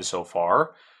action so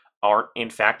far are in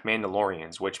fact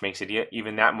Mandalorians, which makes it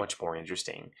even that much more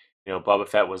interesting. Boba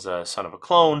Fett was a son of a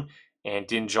clone, and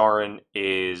Din Djarin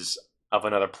is of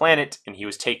another planet, and he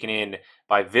was taken in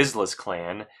by Vizsla's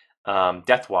clan,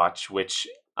 Death Watch, which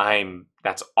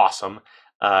that's awesome.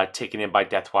 Taken in by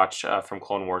Death Watch from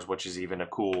Clone Wars, which is even a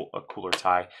cooler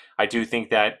tie. I do think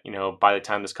that by the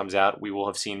time this comes out, we will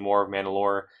have seen more of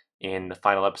Mandalore in the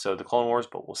final episode of the Clone Wars,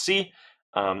 but we'll see.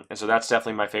 And so that's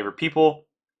definitely my favorite people.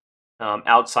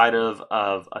 Outside of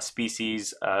a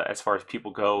species, as far as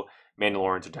people go,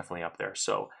 Mandalorians are definitely up there.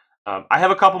 So I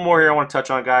have a couple more here I want to touch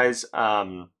on, guys.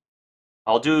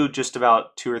 I'll do just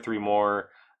about 2 or 3 more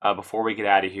before we get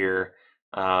out of here.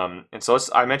 And so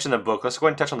I mentioned the book. Let's go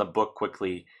ahead and touch on the book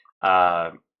quickly.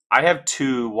 I have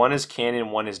two. One is canon,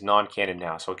 one is non-canon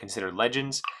now, so considered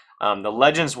Legends. The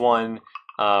Legends one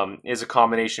is a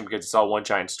combination because it's all one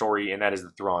giant story, and that is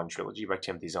the Thrawn trilogy by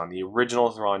Timothy Zahn, the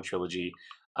original Thrawn trilogy.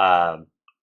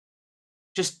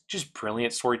 Just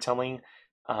brilliant storytelling.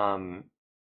 Um,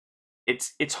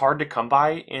 it's hard to come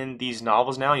by in these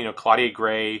novels now. Claudia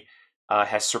Gray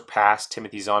has surpassed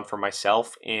Timothy Zahn for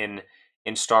myself in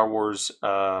Star Wars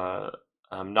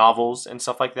novels and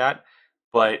stuff like that.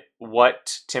 But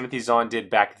what Timothy Zahn did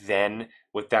back then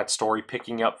with that story,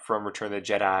 picking up from Return of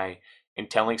the Jedi and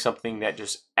telling something that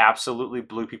just absolutely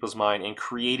blew people's mind, and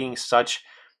creating such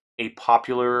a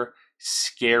popular,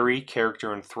 scary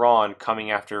character in Thrawn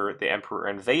coming after the Emperor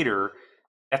and Vader,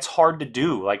 that's hard to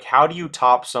do. Like, how do you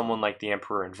top someone like the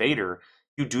Emperor and Vader?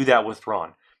 You do that with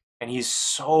Thrawn. And he's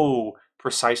so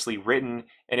precisely written,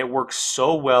 and it works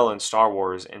so well in Star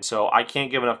Wars. And so I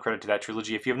can't give enough credit to that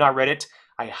trilogy. If you have not read it,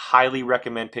 I highly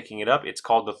recommend picking it up. It's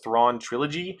called the Thrawn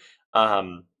Trilogy.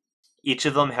 Each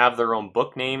of them have their own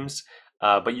book names,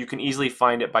 but you can easily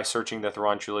find it by searching the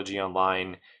Thrawn trilogy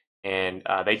online. And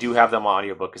they do have them on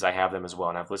audiobook because I have them as well,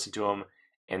 and I've listened to them,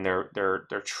 and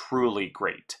they're truly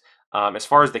great. As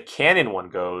far as the canon one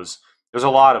goes, there's a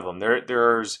lot of them.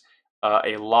 There's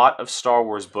a lot of Star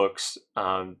Wars books.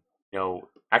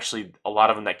 Actually, a lot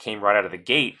of them that came right out of the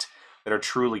gate that are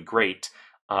truly great.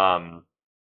 And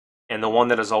the one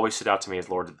that has always stood out to me is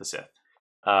Lords of the Sith.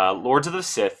 Lords of the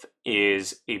Sith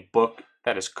is a book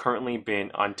that has currently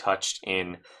been untouched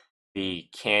in the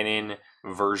canon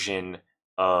version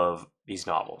of these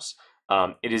novels.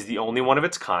 It is the only one of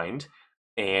its kind,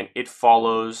 and it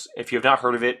follows. If you have not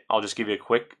heard of it, I'll just give you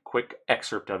a quick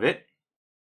excerpt of it.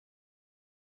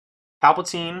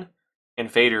 Palpatine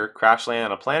and Vader crash land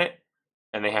on a planet,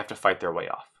 and they have to fight their way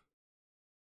off.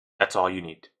 That's all you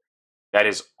need. That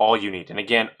is all you need. And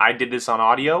again, I did this on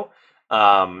audio.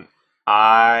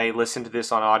 I listened to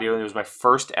this on audio, and it was my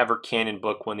first ever canon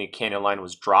book when the canon line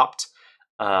was dropped.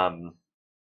 And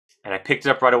I picked it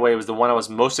up right away. It was the one I was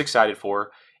most excited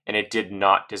for, and it did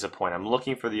not disappoint. I'm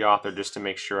looking for the author just to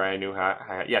make sure I knew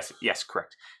how yes,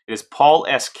 correct. It is Paul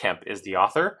S. Kemp is the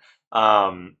author.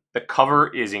 The cover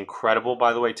is incredible,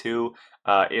 by the way, too.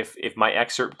 If my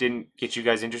excerpt didn't get you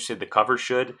guys interested, the cover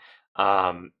should.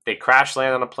 They crash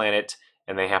land on a planet,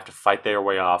 and they have to fight their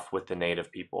way off with the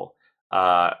native people.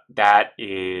 That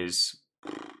is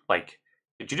like,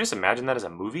 did you just imagine that as a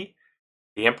movie?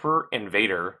 The Emperor and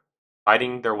Vader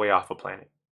fighting their way off a planet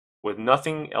with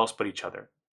nothing else but each other.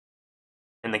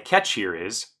 And the catch here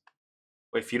is,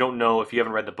 if you don't know, if you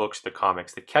haven't read the books, the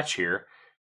comics, the catch here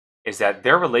is that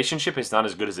their relationship is not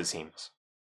as good as it seems.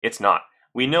 It's not.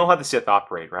 We know how the Sith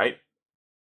operate, right?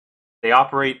 They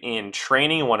operate in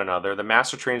training one another. The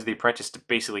master trains the apprentice to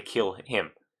basically kill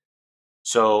him.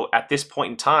 So at this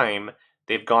point in time,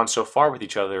 they've gone so far with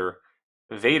each other,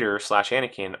 Vader /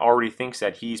 Anakin already thinks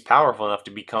that he's powerful enough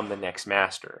to become the next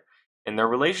master. And their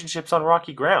relationship's on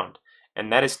rocky ground.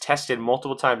 And that is tested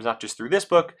multiple times, not just through this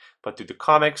book, but through the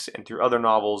comics and through other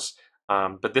novels.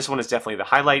 But this one is definitely the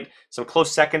highlight. Some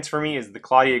close seconds for me is the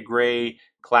Claudia Gray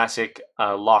classic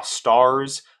Lost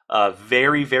Stars. A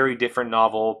very, very different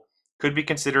novel. Could be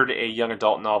considered a young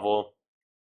adult novel.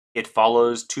 It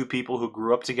follows two people who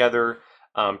grew up together,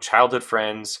 childhood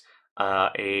friends,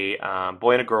 a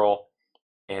boy and a girl,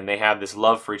 and they have this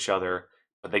love for each other,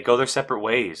 but they go their separate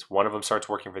ways. One of them starts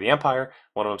working for the Empire,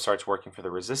 one of them starts working for the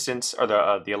Resistance, or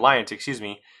the Alliance, excuse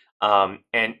me.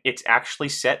 And it's actually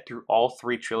set through all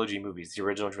three trilogy movies, the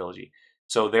original trilogy.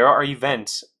 So there are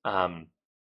events, the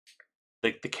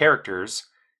characters,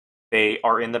 they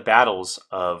are in the battles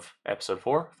of episode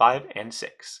 4, 5, and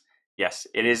 6. Yes,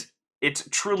 it's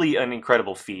truly an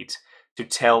incredible feat to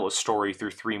tell a story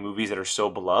through three movies that are so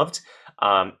beloved,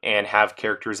 and have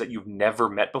characters that you've never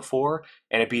met before,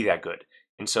 and it be that good.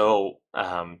 And so,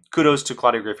 kudos to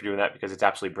Claudia Gray for doing that, because it's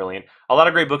absolutely brilliant. A lot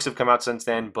of great books have come out since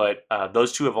then, but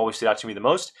those two have always stood out to me the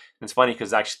most. And it's funny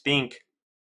because I actually think,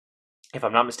 if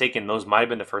I'm not mistaken, those might have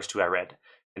been the first two I read.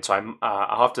 And so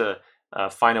I'll have to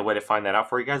find a way to find that out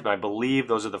for you guys, but I believe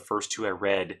those are the first two I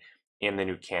read in the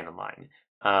new canon line.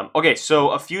 Okay, so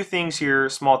a few things here,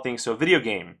 small things. So video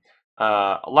game.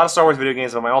 A lot of Star Wars video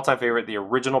games, but my all-time favorite, the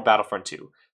original Battlefront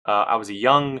 2. I was a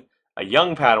young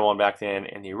Padawan back then,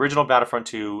 and the original Battlefront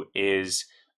 2 is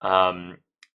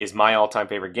my all-time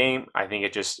favorite game. I think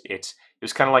it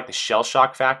was kind of like the shell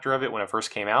shock factor of it when it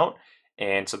first came out,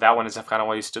 and so that one has kind of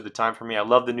always stood the time for me. I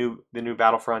love the new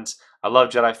Battlefronts. I love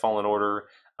Jedi Fallen Order.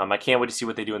 I can't wait to see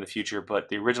what they do in the future, but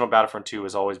the original Battlefront 2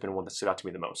 has always been one that stood out to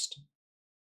me the most.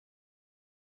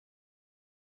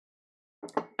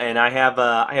 And I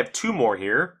have two more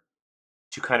here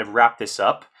to kind of wrap this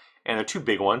up, and they're two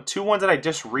big ones. Two ones that I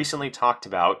just recently talked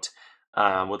about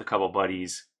with a couple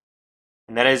buddies,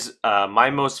 and that is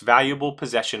my most valuable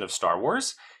possession of Star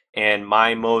Wars and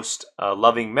my most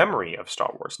loving memory of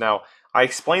Star Wars. Now, I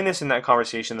explained this in that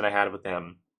conversation that I had with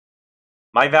them.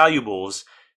 My valuables,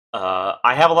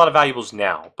 I have a lot of valuables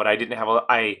now, but I didn't have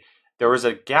there was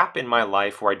a gap in my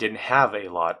life where I didn't have a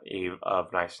lot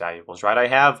of nice valuables, right? I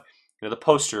have, the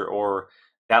poster, or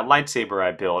that lightsaber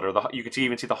I built, or you could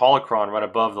even see the holocron right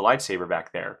above the lightsaber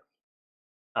back there.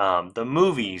 The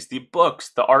movies, the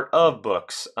books, the art of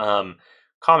books,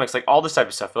 comics, like all this type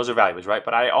of stuff. Those are valuables, right?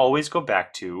 But I always go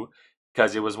back to,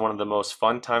 because it was one of the most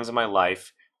fun times of my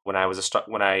life when I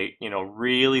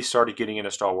really started getting into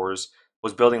Star Wars,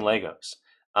 was building Legos.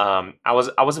 I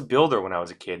was a builder when I was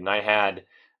a kid, and I had,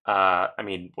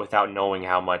 without knowing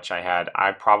how much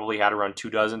I probably had around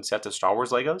 24 sets of Star Wars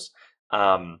Legos.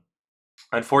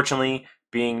 Unfortunately,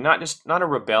 being not a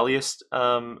rebellious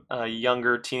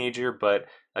younger teenager, but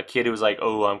a kid who was like,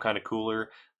 oh, I'm kind of cooler.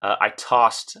 I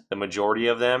tossed the majority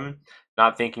of them,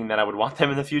 not thinking that I would want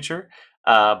them in the future.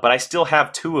 But I still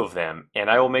have two of them, and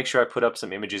I will make sure I put up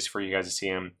some images for you guys to see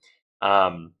them.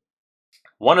 Um,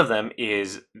 One of them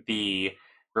is the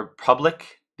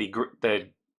Republic, the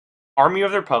Army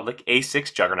of the Republic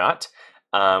A6 Juggernaut,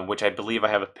 which I believe I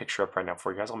have a picture up right now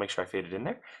for you guys. I'll make sure I fade it in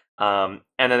there. And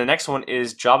then the next one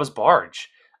is Jabba's Barge.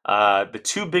 The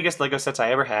two biggest Lego sets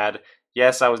I ever had.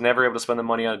 Yes, I was never able to spend the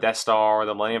money on a Death Star or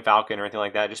the Millennium Falcon or anything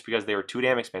like that, just because they were too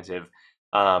damn expensive.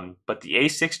 But the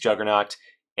A6 Juggernaut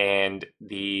and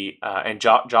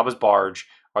Jabba's Barge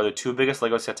are the two biggest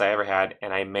Lego sets I ever had,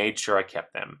 and I made sure I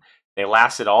kept them. They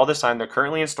lasted all this time. They're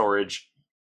currently in storage.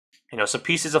 Some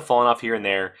pieces have fallen off here and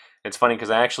there. It's funny because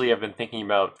I actually have been thinking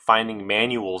about finding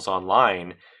manuals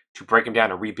online to break them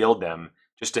down and rebuild them,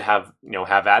 just to have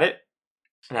at it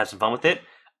and have some fun with it.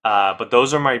 But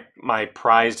those are my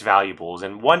prized valuables,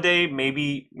 and one day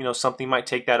maybe something might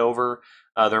take that over.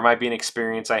 There might be an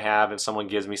experience I have, and someone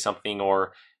gives me something,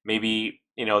 or maybe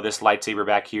this lightsaber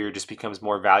back here just becomes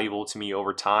more valuable to me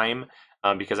over time,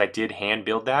 because I did hand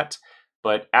build that.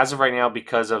 But as of right now,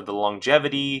 because of the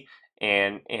longevity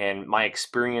and my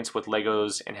experience with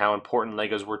Legos and how important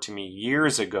Legos were to me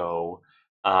years ago,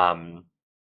 um,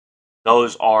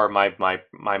 those are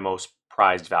my most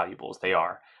prized valuables. They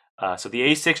are. So the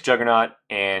A6 Juggernaut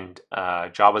and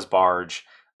Jabba's Barge,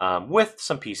 with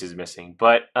some pieces missing,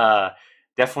 but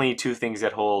definitely two things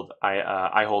that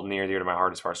I hold near and dear to my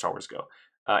heart as far as Star Wars go.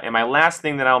 And my last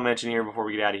thing that I'll mention here before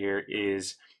we get out of here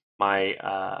is my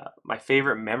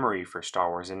favorite memory for Star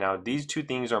Wars. And now these two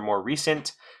things are more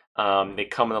recent. They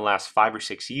come in the last 5 or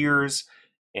 6 years.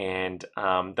 And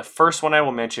the first one I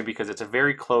will mention because it's a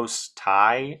very close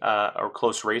tie, or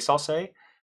close race, I'll say.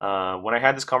 When I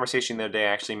had this conversation the other day,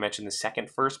 I actually mentioned the second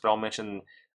first, but I'll mention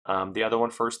the other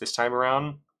one first this time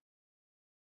around.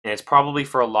 And it's probably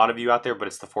for a lot of you out there, but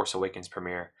it's the Force Awakens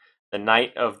premiere. The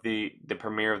night of the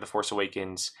premiere of the Force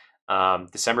Awakens,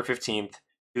 December 15th,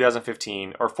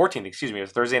 2015, or 14th, excuse me, it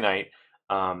was Thursday night.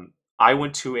 I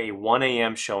went to a 1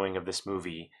 a.m. showing of this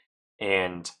movie,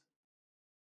 and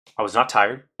I was not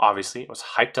tired, obviously. I was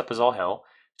hyped up as all hell.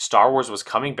 Star Wars was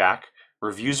coming back.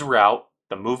 Reviews were out.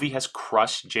 The movie has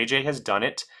crushed. JJ has done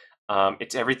it.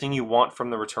 It's everything you want from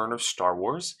the return of Star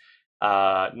Wars.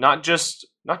 Not just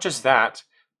that,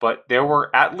 but there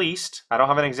were at least, I don't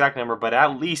have an exact number, but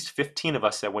at least 15 of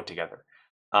us that went together.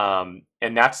 And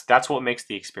that's what makes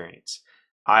the experience.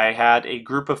 I had a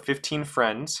group of 15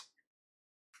 friends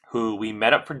who we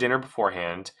met up for dinner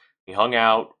beforehand. We hung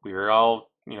out. We were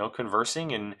all,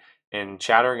 conversing and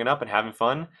chattering it up and having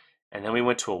fun. And then we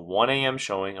went to a 1 a.m.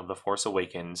 showing of The Force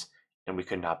Awakens, and we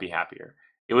could not be happier.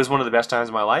 It was one of the best times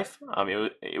of my life.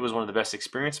 It was one of the best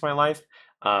experiences of my life.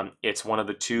 It's one of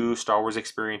the two Star Wars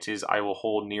experiences I will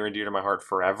hold near and dear to my heart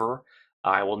forever.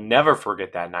 I will never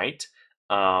forget that night.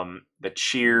 The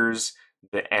cheers,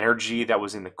 the energy that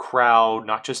was in the crowd,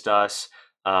 not just us,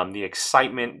 the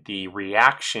excitement, the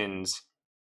reactions,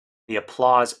 the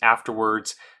applause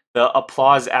afterwards, the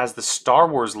applause as the Star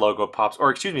Wars logo pops, or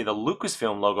excuse me, the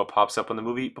Lucasfilm logo pops up in the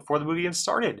movie before the movie even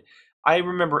started. I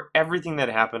remember everything that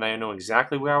happened. I know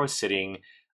exactly where I was sitting.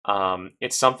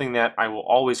 It's something that I will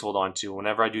always hold on to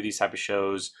whenever I do these type of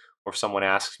shows, or if someone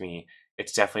asks me.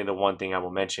 It's definitely the one thing I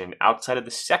will mention outside of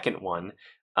the second one,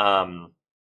 um,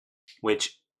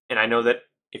 which, and I know that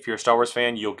if you're a Star Wars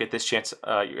fan, you'll get this chance,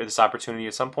 this opportunity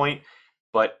at some point.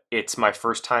 But it's my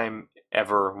first time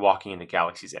ever walking into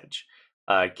Galaxy's Edge.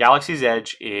 Galaxy's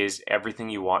Edge is everything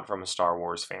you want from a Star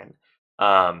Wars fan.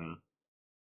 Um,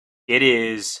 it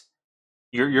is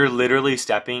you're literally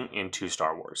stepping into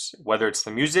Star Wars. Whether it's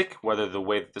the music, whether the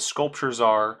way that the sculptures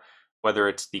are, whether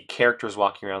it's the characters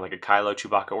walking around like a Kylo,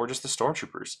 Chewbacca, or just the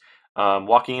stormtroopers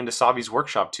walking into Savi's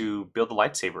workshop to build the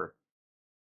lightsaber,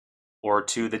 or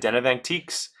to the Den of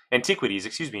Antiquities,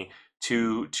 excuse me,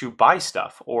 to buy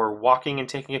stuff, or walking and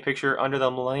taking a picture under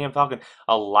the Millennium Falcon,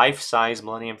 a life-size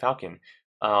Millennium Falcon.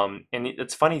 And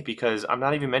it's funny because I'm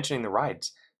not even mentioning the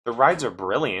rides. The rides are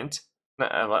brilliant.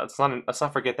 Let's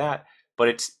not forget that. But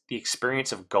it's the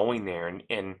experience of going there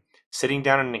and sitting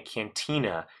down in a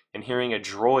cantina and hearing a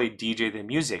droid DJ the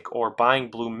music, or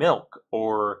buying blue milk,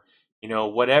 or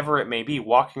whatever it may be,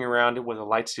 walking around with a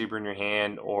lightsaber in your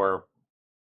hand, or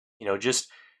just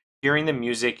hearing the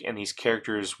music and these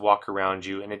characters walk around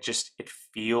you, and it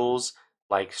feels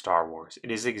like Star Wars. It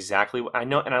is exactly what I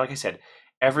know, and like I said,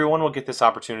 everyone will get this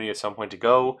opportunity at some point to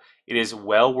go. It is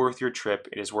well worth your trip.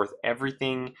 It is worth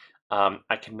everything.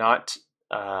 I cannot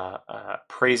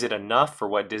praise it enough for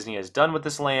what Disney has done with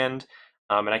this land,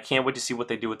 and I can't wait to see what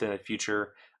they do with it in the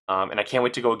future. And I can't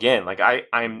wait to go again. Like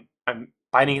I'm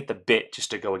biting at the bit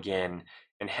just to go again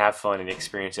and have fun and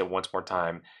experience it once more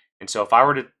time. And so if I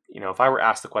were to, if I were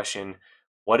asked the question,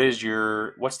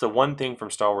 what's the one thing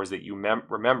from Star Wars that you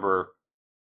remember?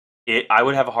 I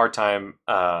would have a hard time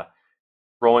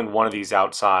throwing one of these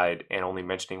outside and only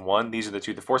mentioning one. These are the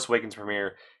two: The Force Awakens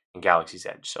premiere and Galaxy's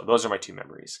Edge. So those are my two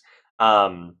memories.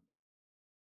 But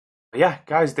yeah,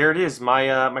 guys, there it is.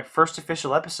 My first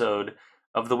official episode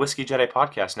of the Whiskey Jedi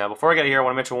podcast. Now, before I get here, I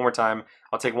want to mention one more time.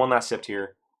 I'll take one last sip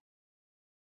here.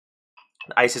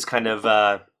 The ice is kind of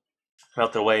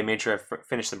melted away. Made sure I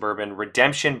finished the bourbon.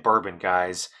 Redemption bourbon,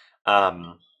 guys.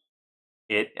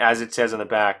 It, as it says on the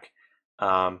back,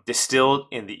 distilled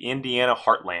in the Indiana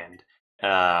heartland.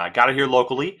 Got it here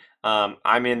locally.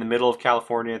 I'm in the middle of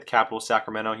California, the capital of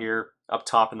Sacramento here, up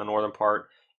top in the northern part.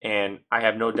 And I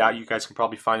have no doubt you guys can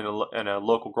probably find it in a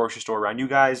local grocery store around you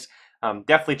guys.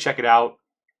 Definitely check it out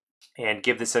and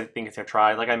give this thing a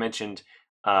try. Like I mentioned,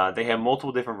 they have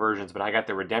multiple different versions, but I got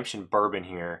the Redemption Bourbon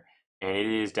here, and it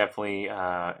is definitely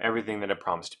everything that it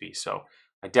promised to be. So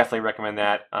I definitely recommend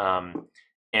that.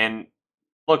 And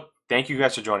look, thank you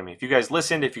guys for joining me. If you guys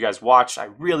listened, if you guys watched, I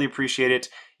really appreciate it.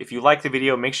 If you liked the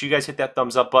video, make sure you guys hit that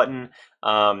thumbs up button.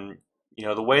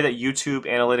 The way that YouTube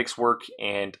analytics work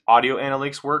and audio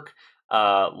analytics work,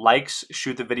 likes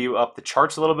shoot the video up the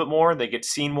charts a little bit more. They get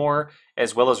seen more,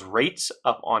 as well as rates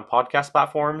up on podcast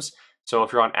platforms. So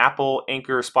if you're on Apple,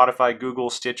 Anchor, Spotify, Google,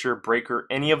 Stitcher, Breaker,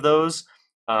 any of those,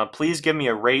 please give me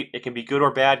a rate. It can be good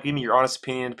or bad. Give me your honest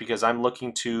opinion, because I'm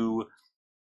looking to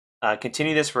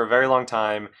continue this for a very long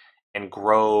time and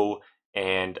grow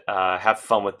and have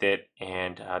fun with it.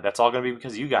 And that's all going to be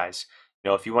because of you guys.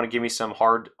 If you want to give me some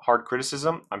hard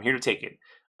criticism, I'm here to take it.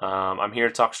 I'm here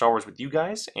to talk Star Wars with you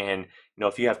guys. And,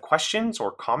 if you have questions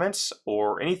or comments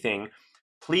or anything,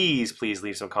 please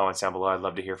leave some comments down below. I'd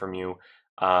love to hear from you.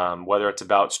 Whether it's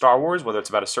about Star Wars, whether it's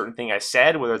about a certain thing I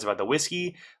said, whether it's about the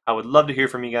whiskey, I would love to hear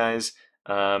from you guys.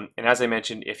 And as I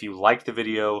mentioned, if you liked the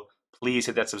video, please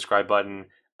hit that subscribe button.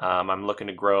 I'm looking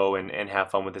to grow and have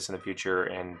fun with this in the future,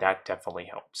 and that definitely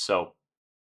helps. So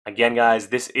again, guys,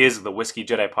 this is the Whiskey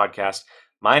Jedi podcast.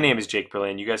 My name is Jake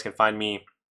Berlin. You guys can find me,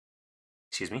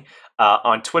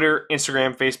 on Twitter,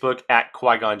 Instagram, Facebook at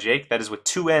Qui-Gon Jake. That is with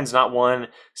two N's, not one.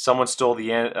 Someone stole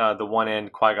the one N,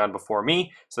 Qui-Gon, before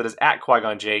me, so that is at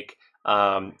Qui-Gon Jake.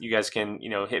 You guys can,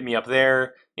 hit me up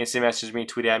there, instant message me,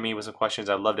 tweet at me with some questions.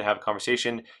 I'd love to have a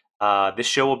conversation. This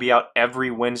show will be out every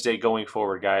Wednesday going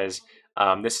forward, guys.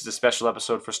 This is a special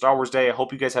episode for Star Wars Day. I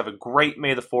hope you guys have a great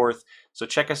May the 4th. So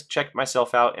check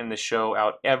myself out and the show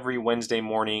out every Wednesday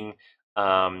morning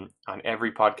on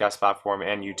every podcast platform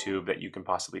and YouTube that you can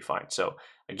possibly find. So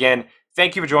again,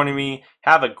 thank you for joining me.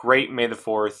 Have a great May the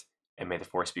 4th, and may the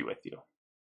Force be with you.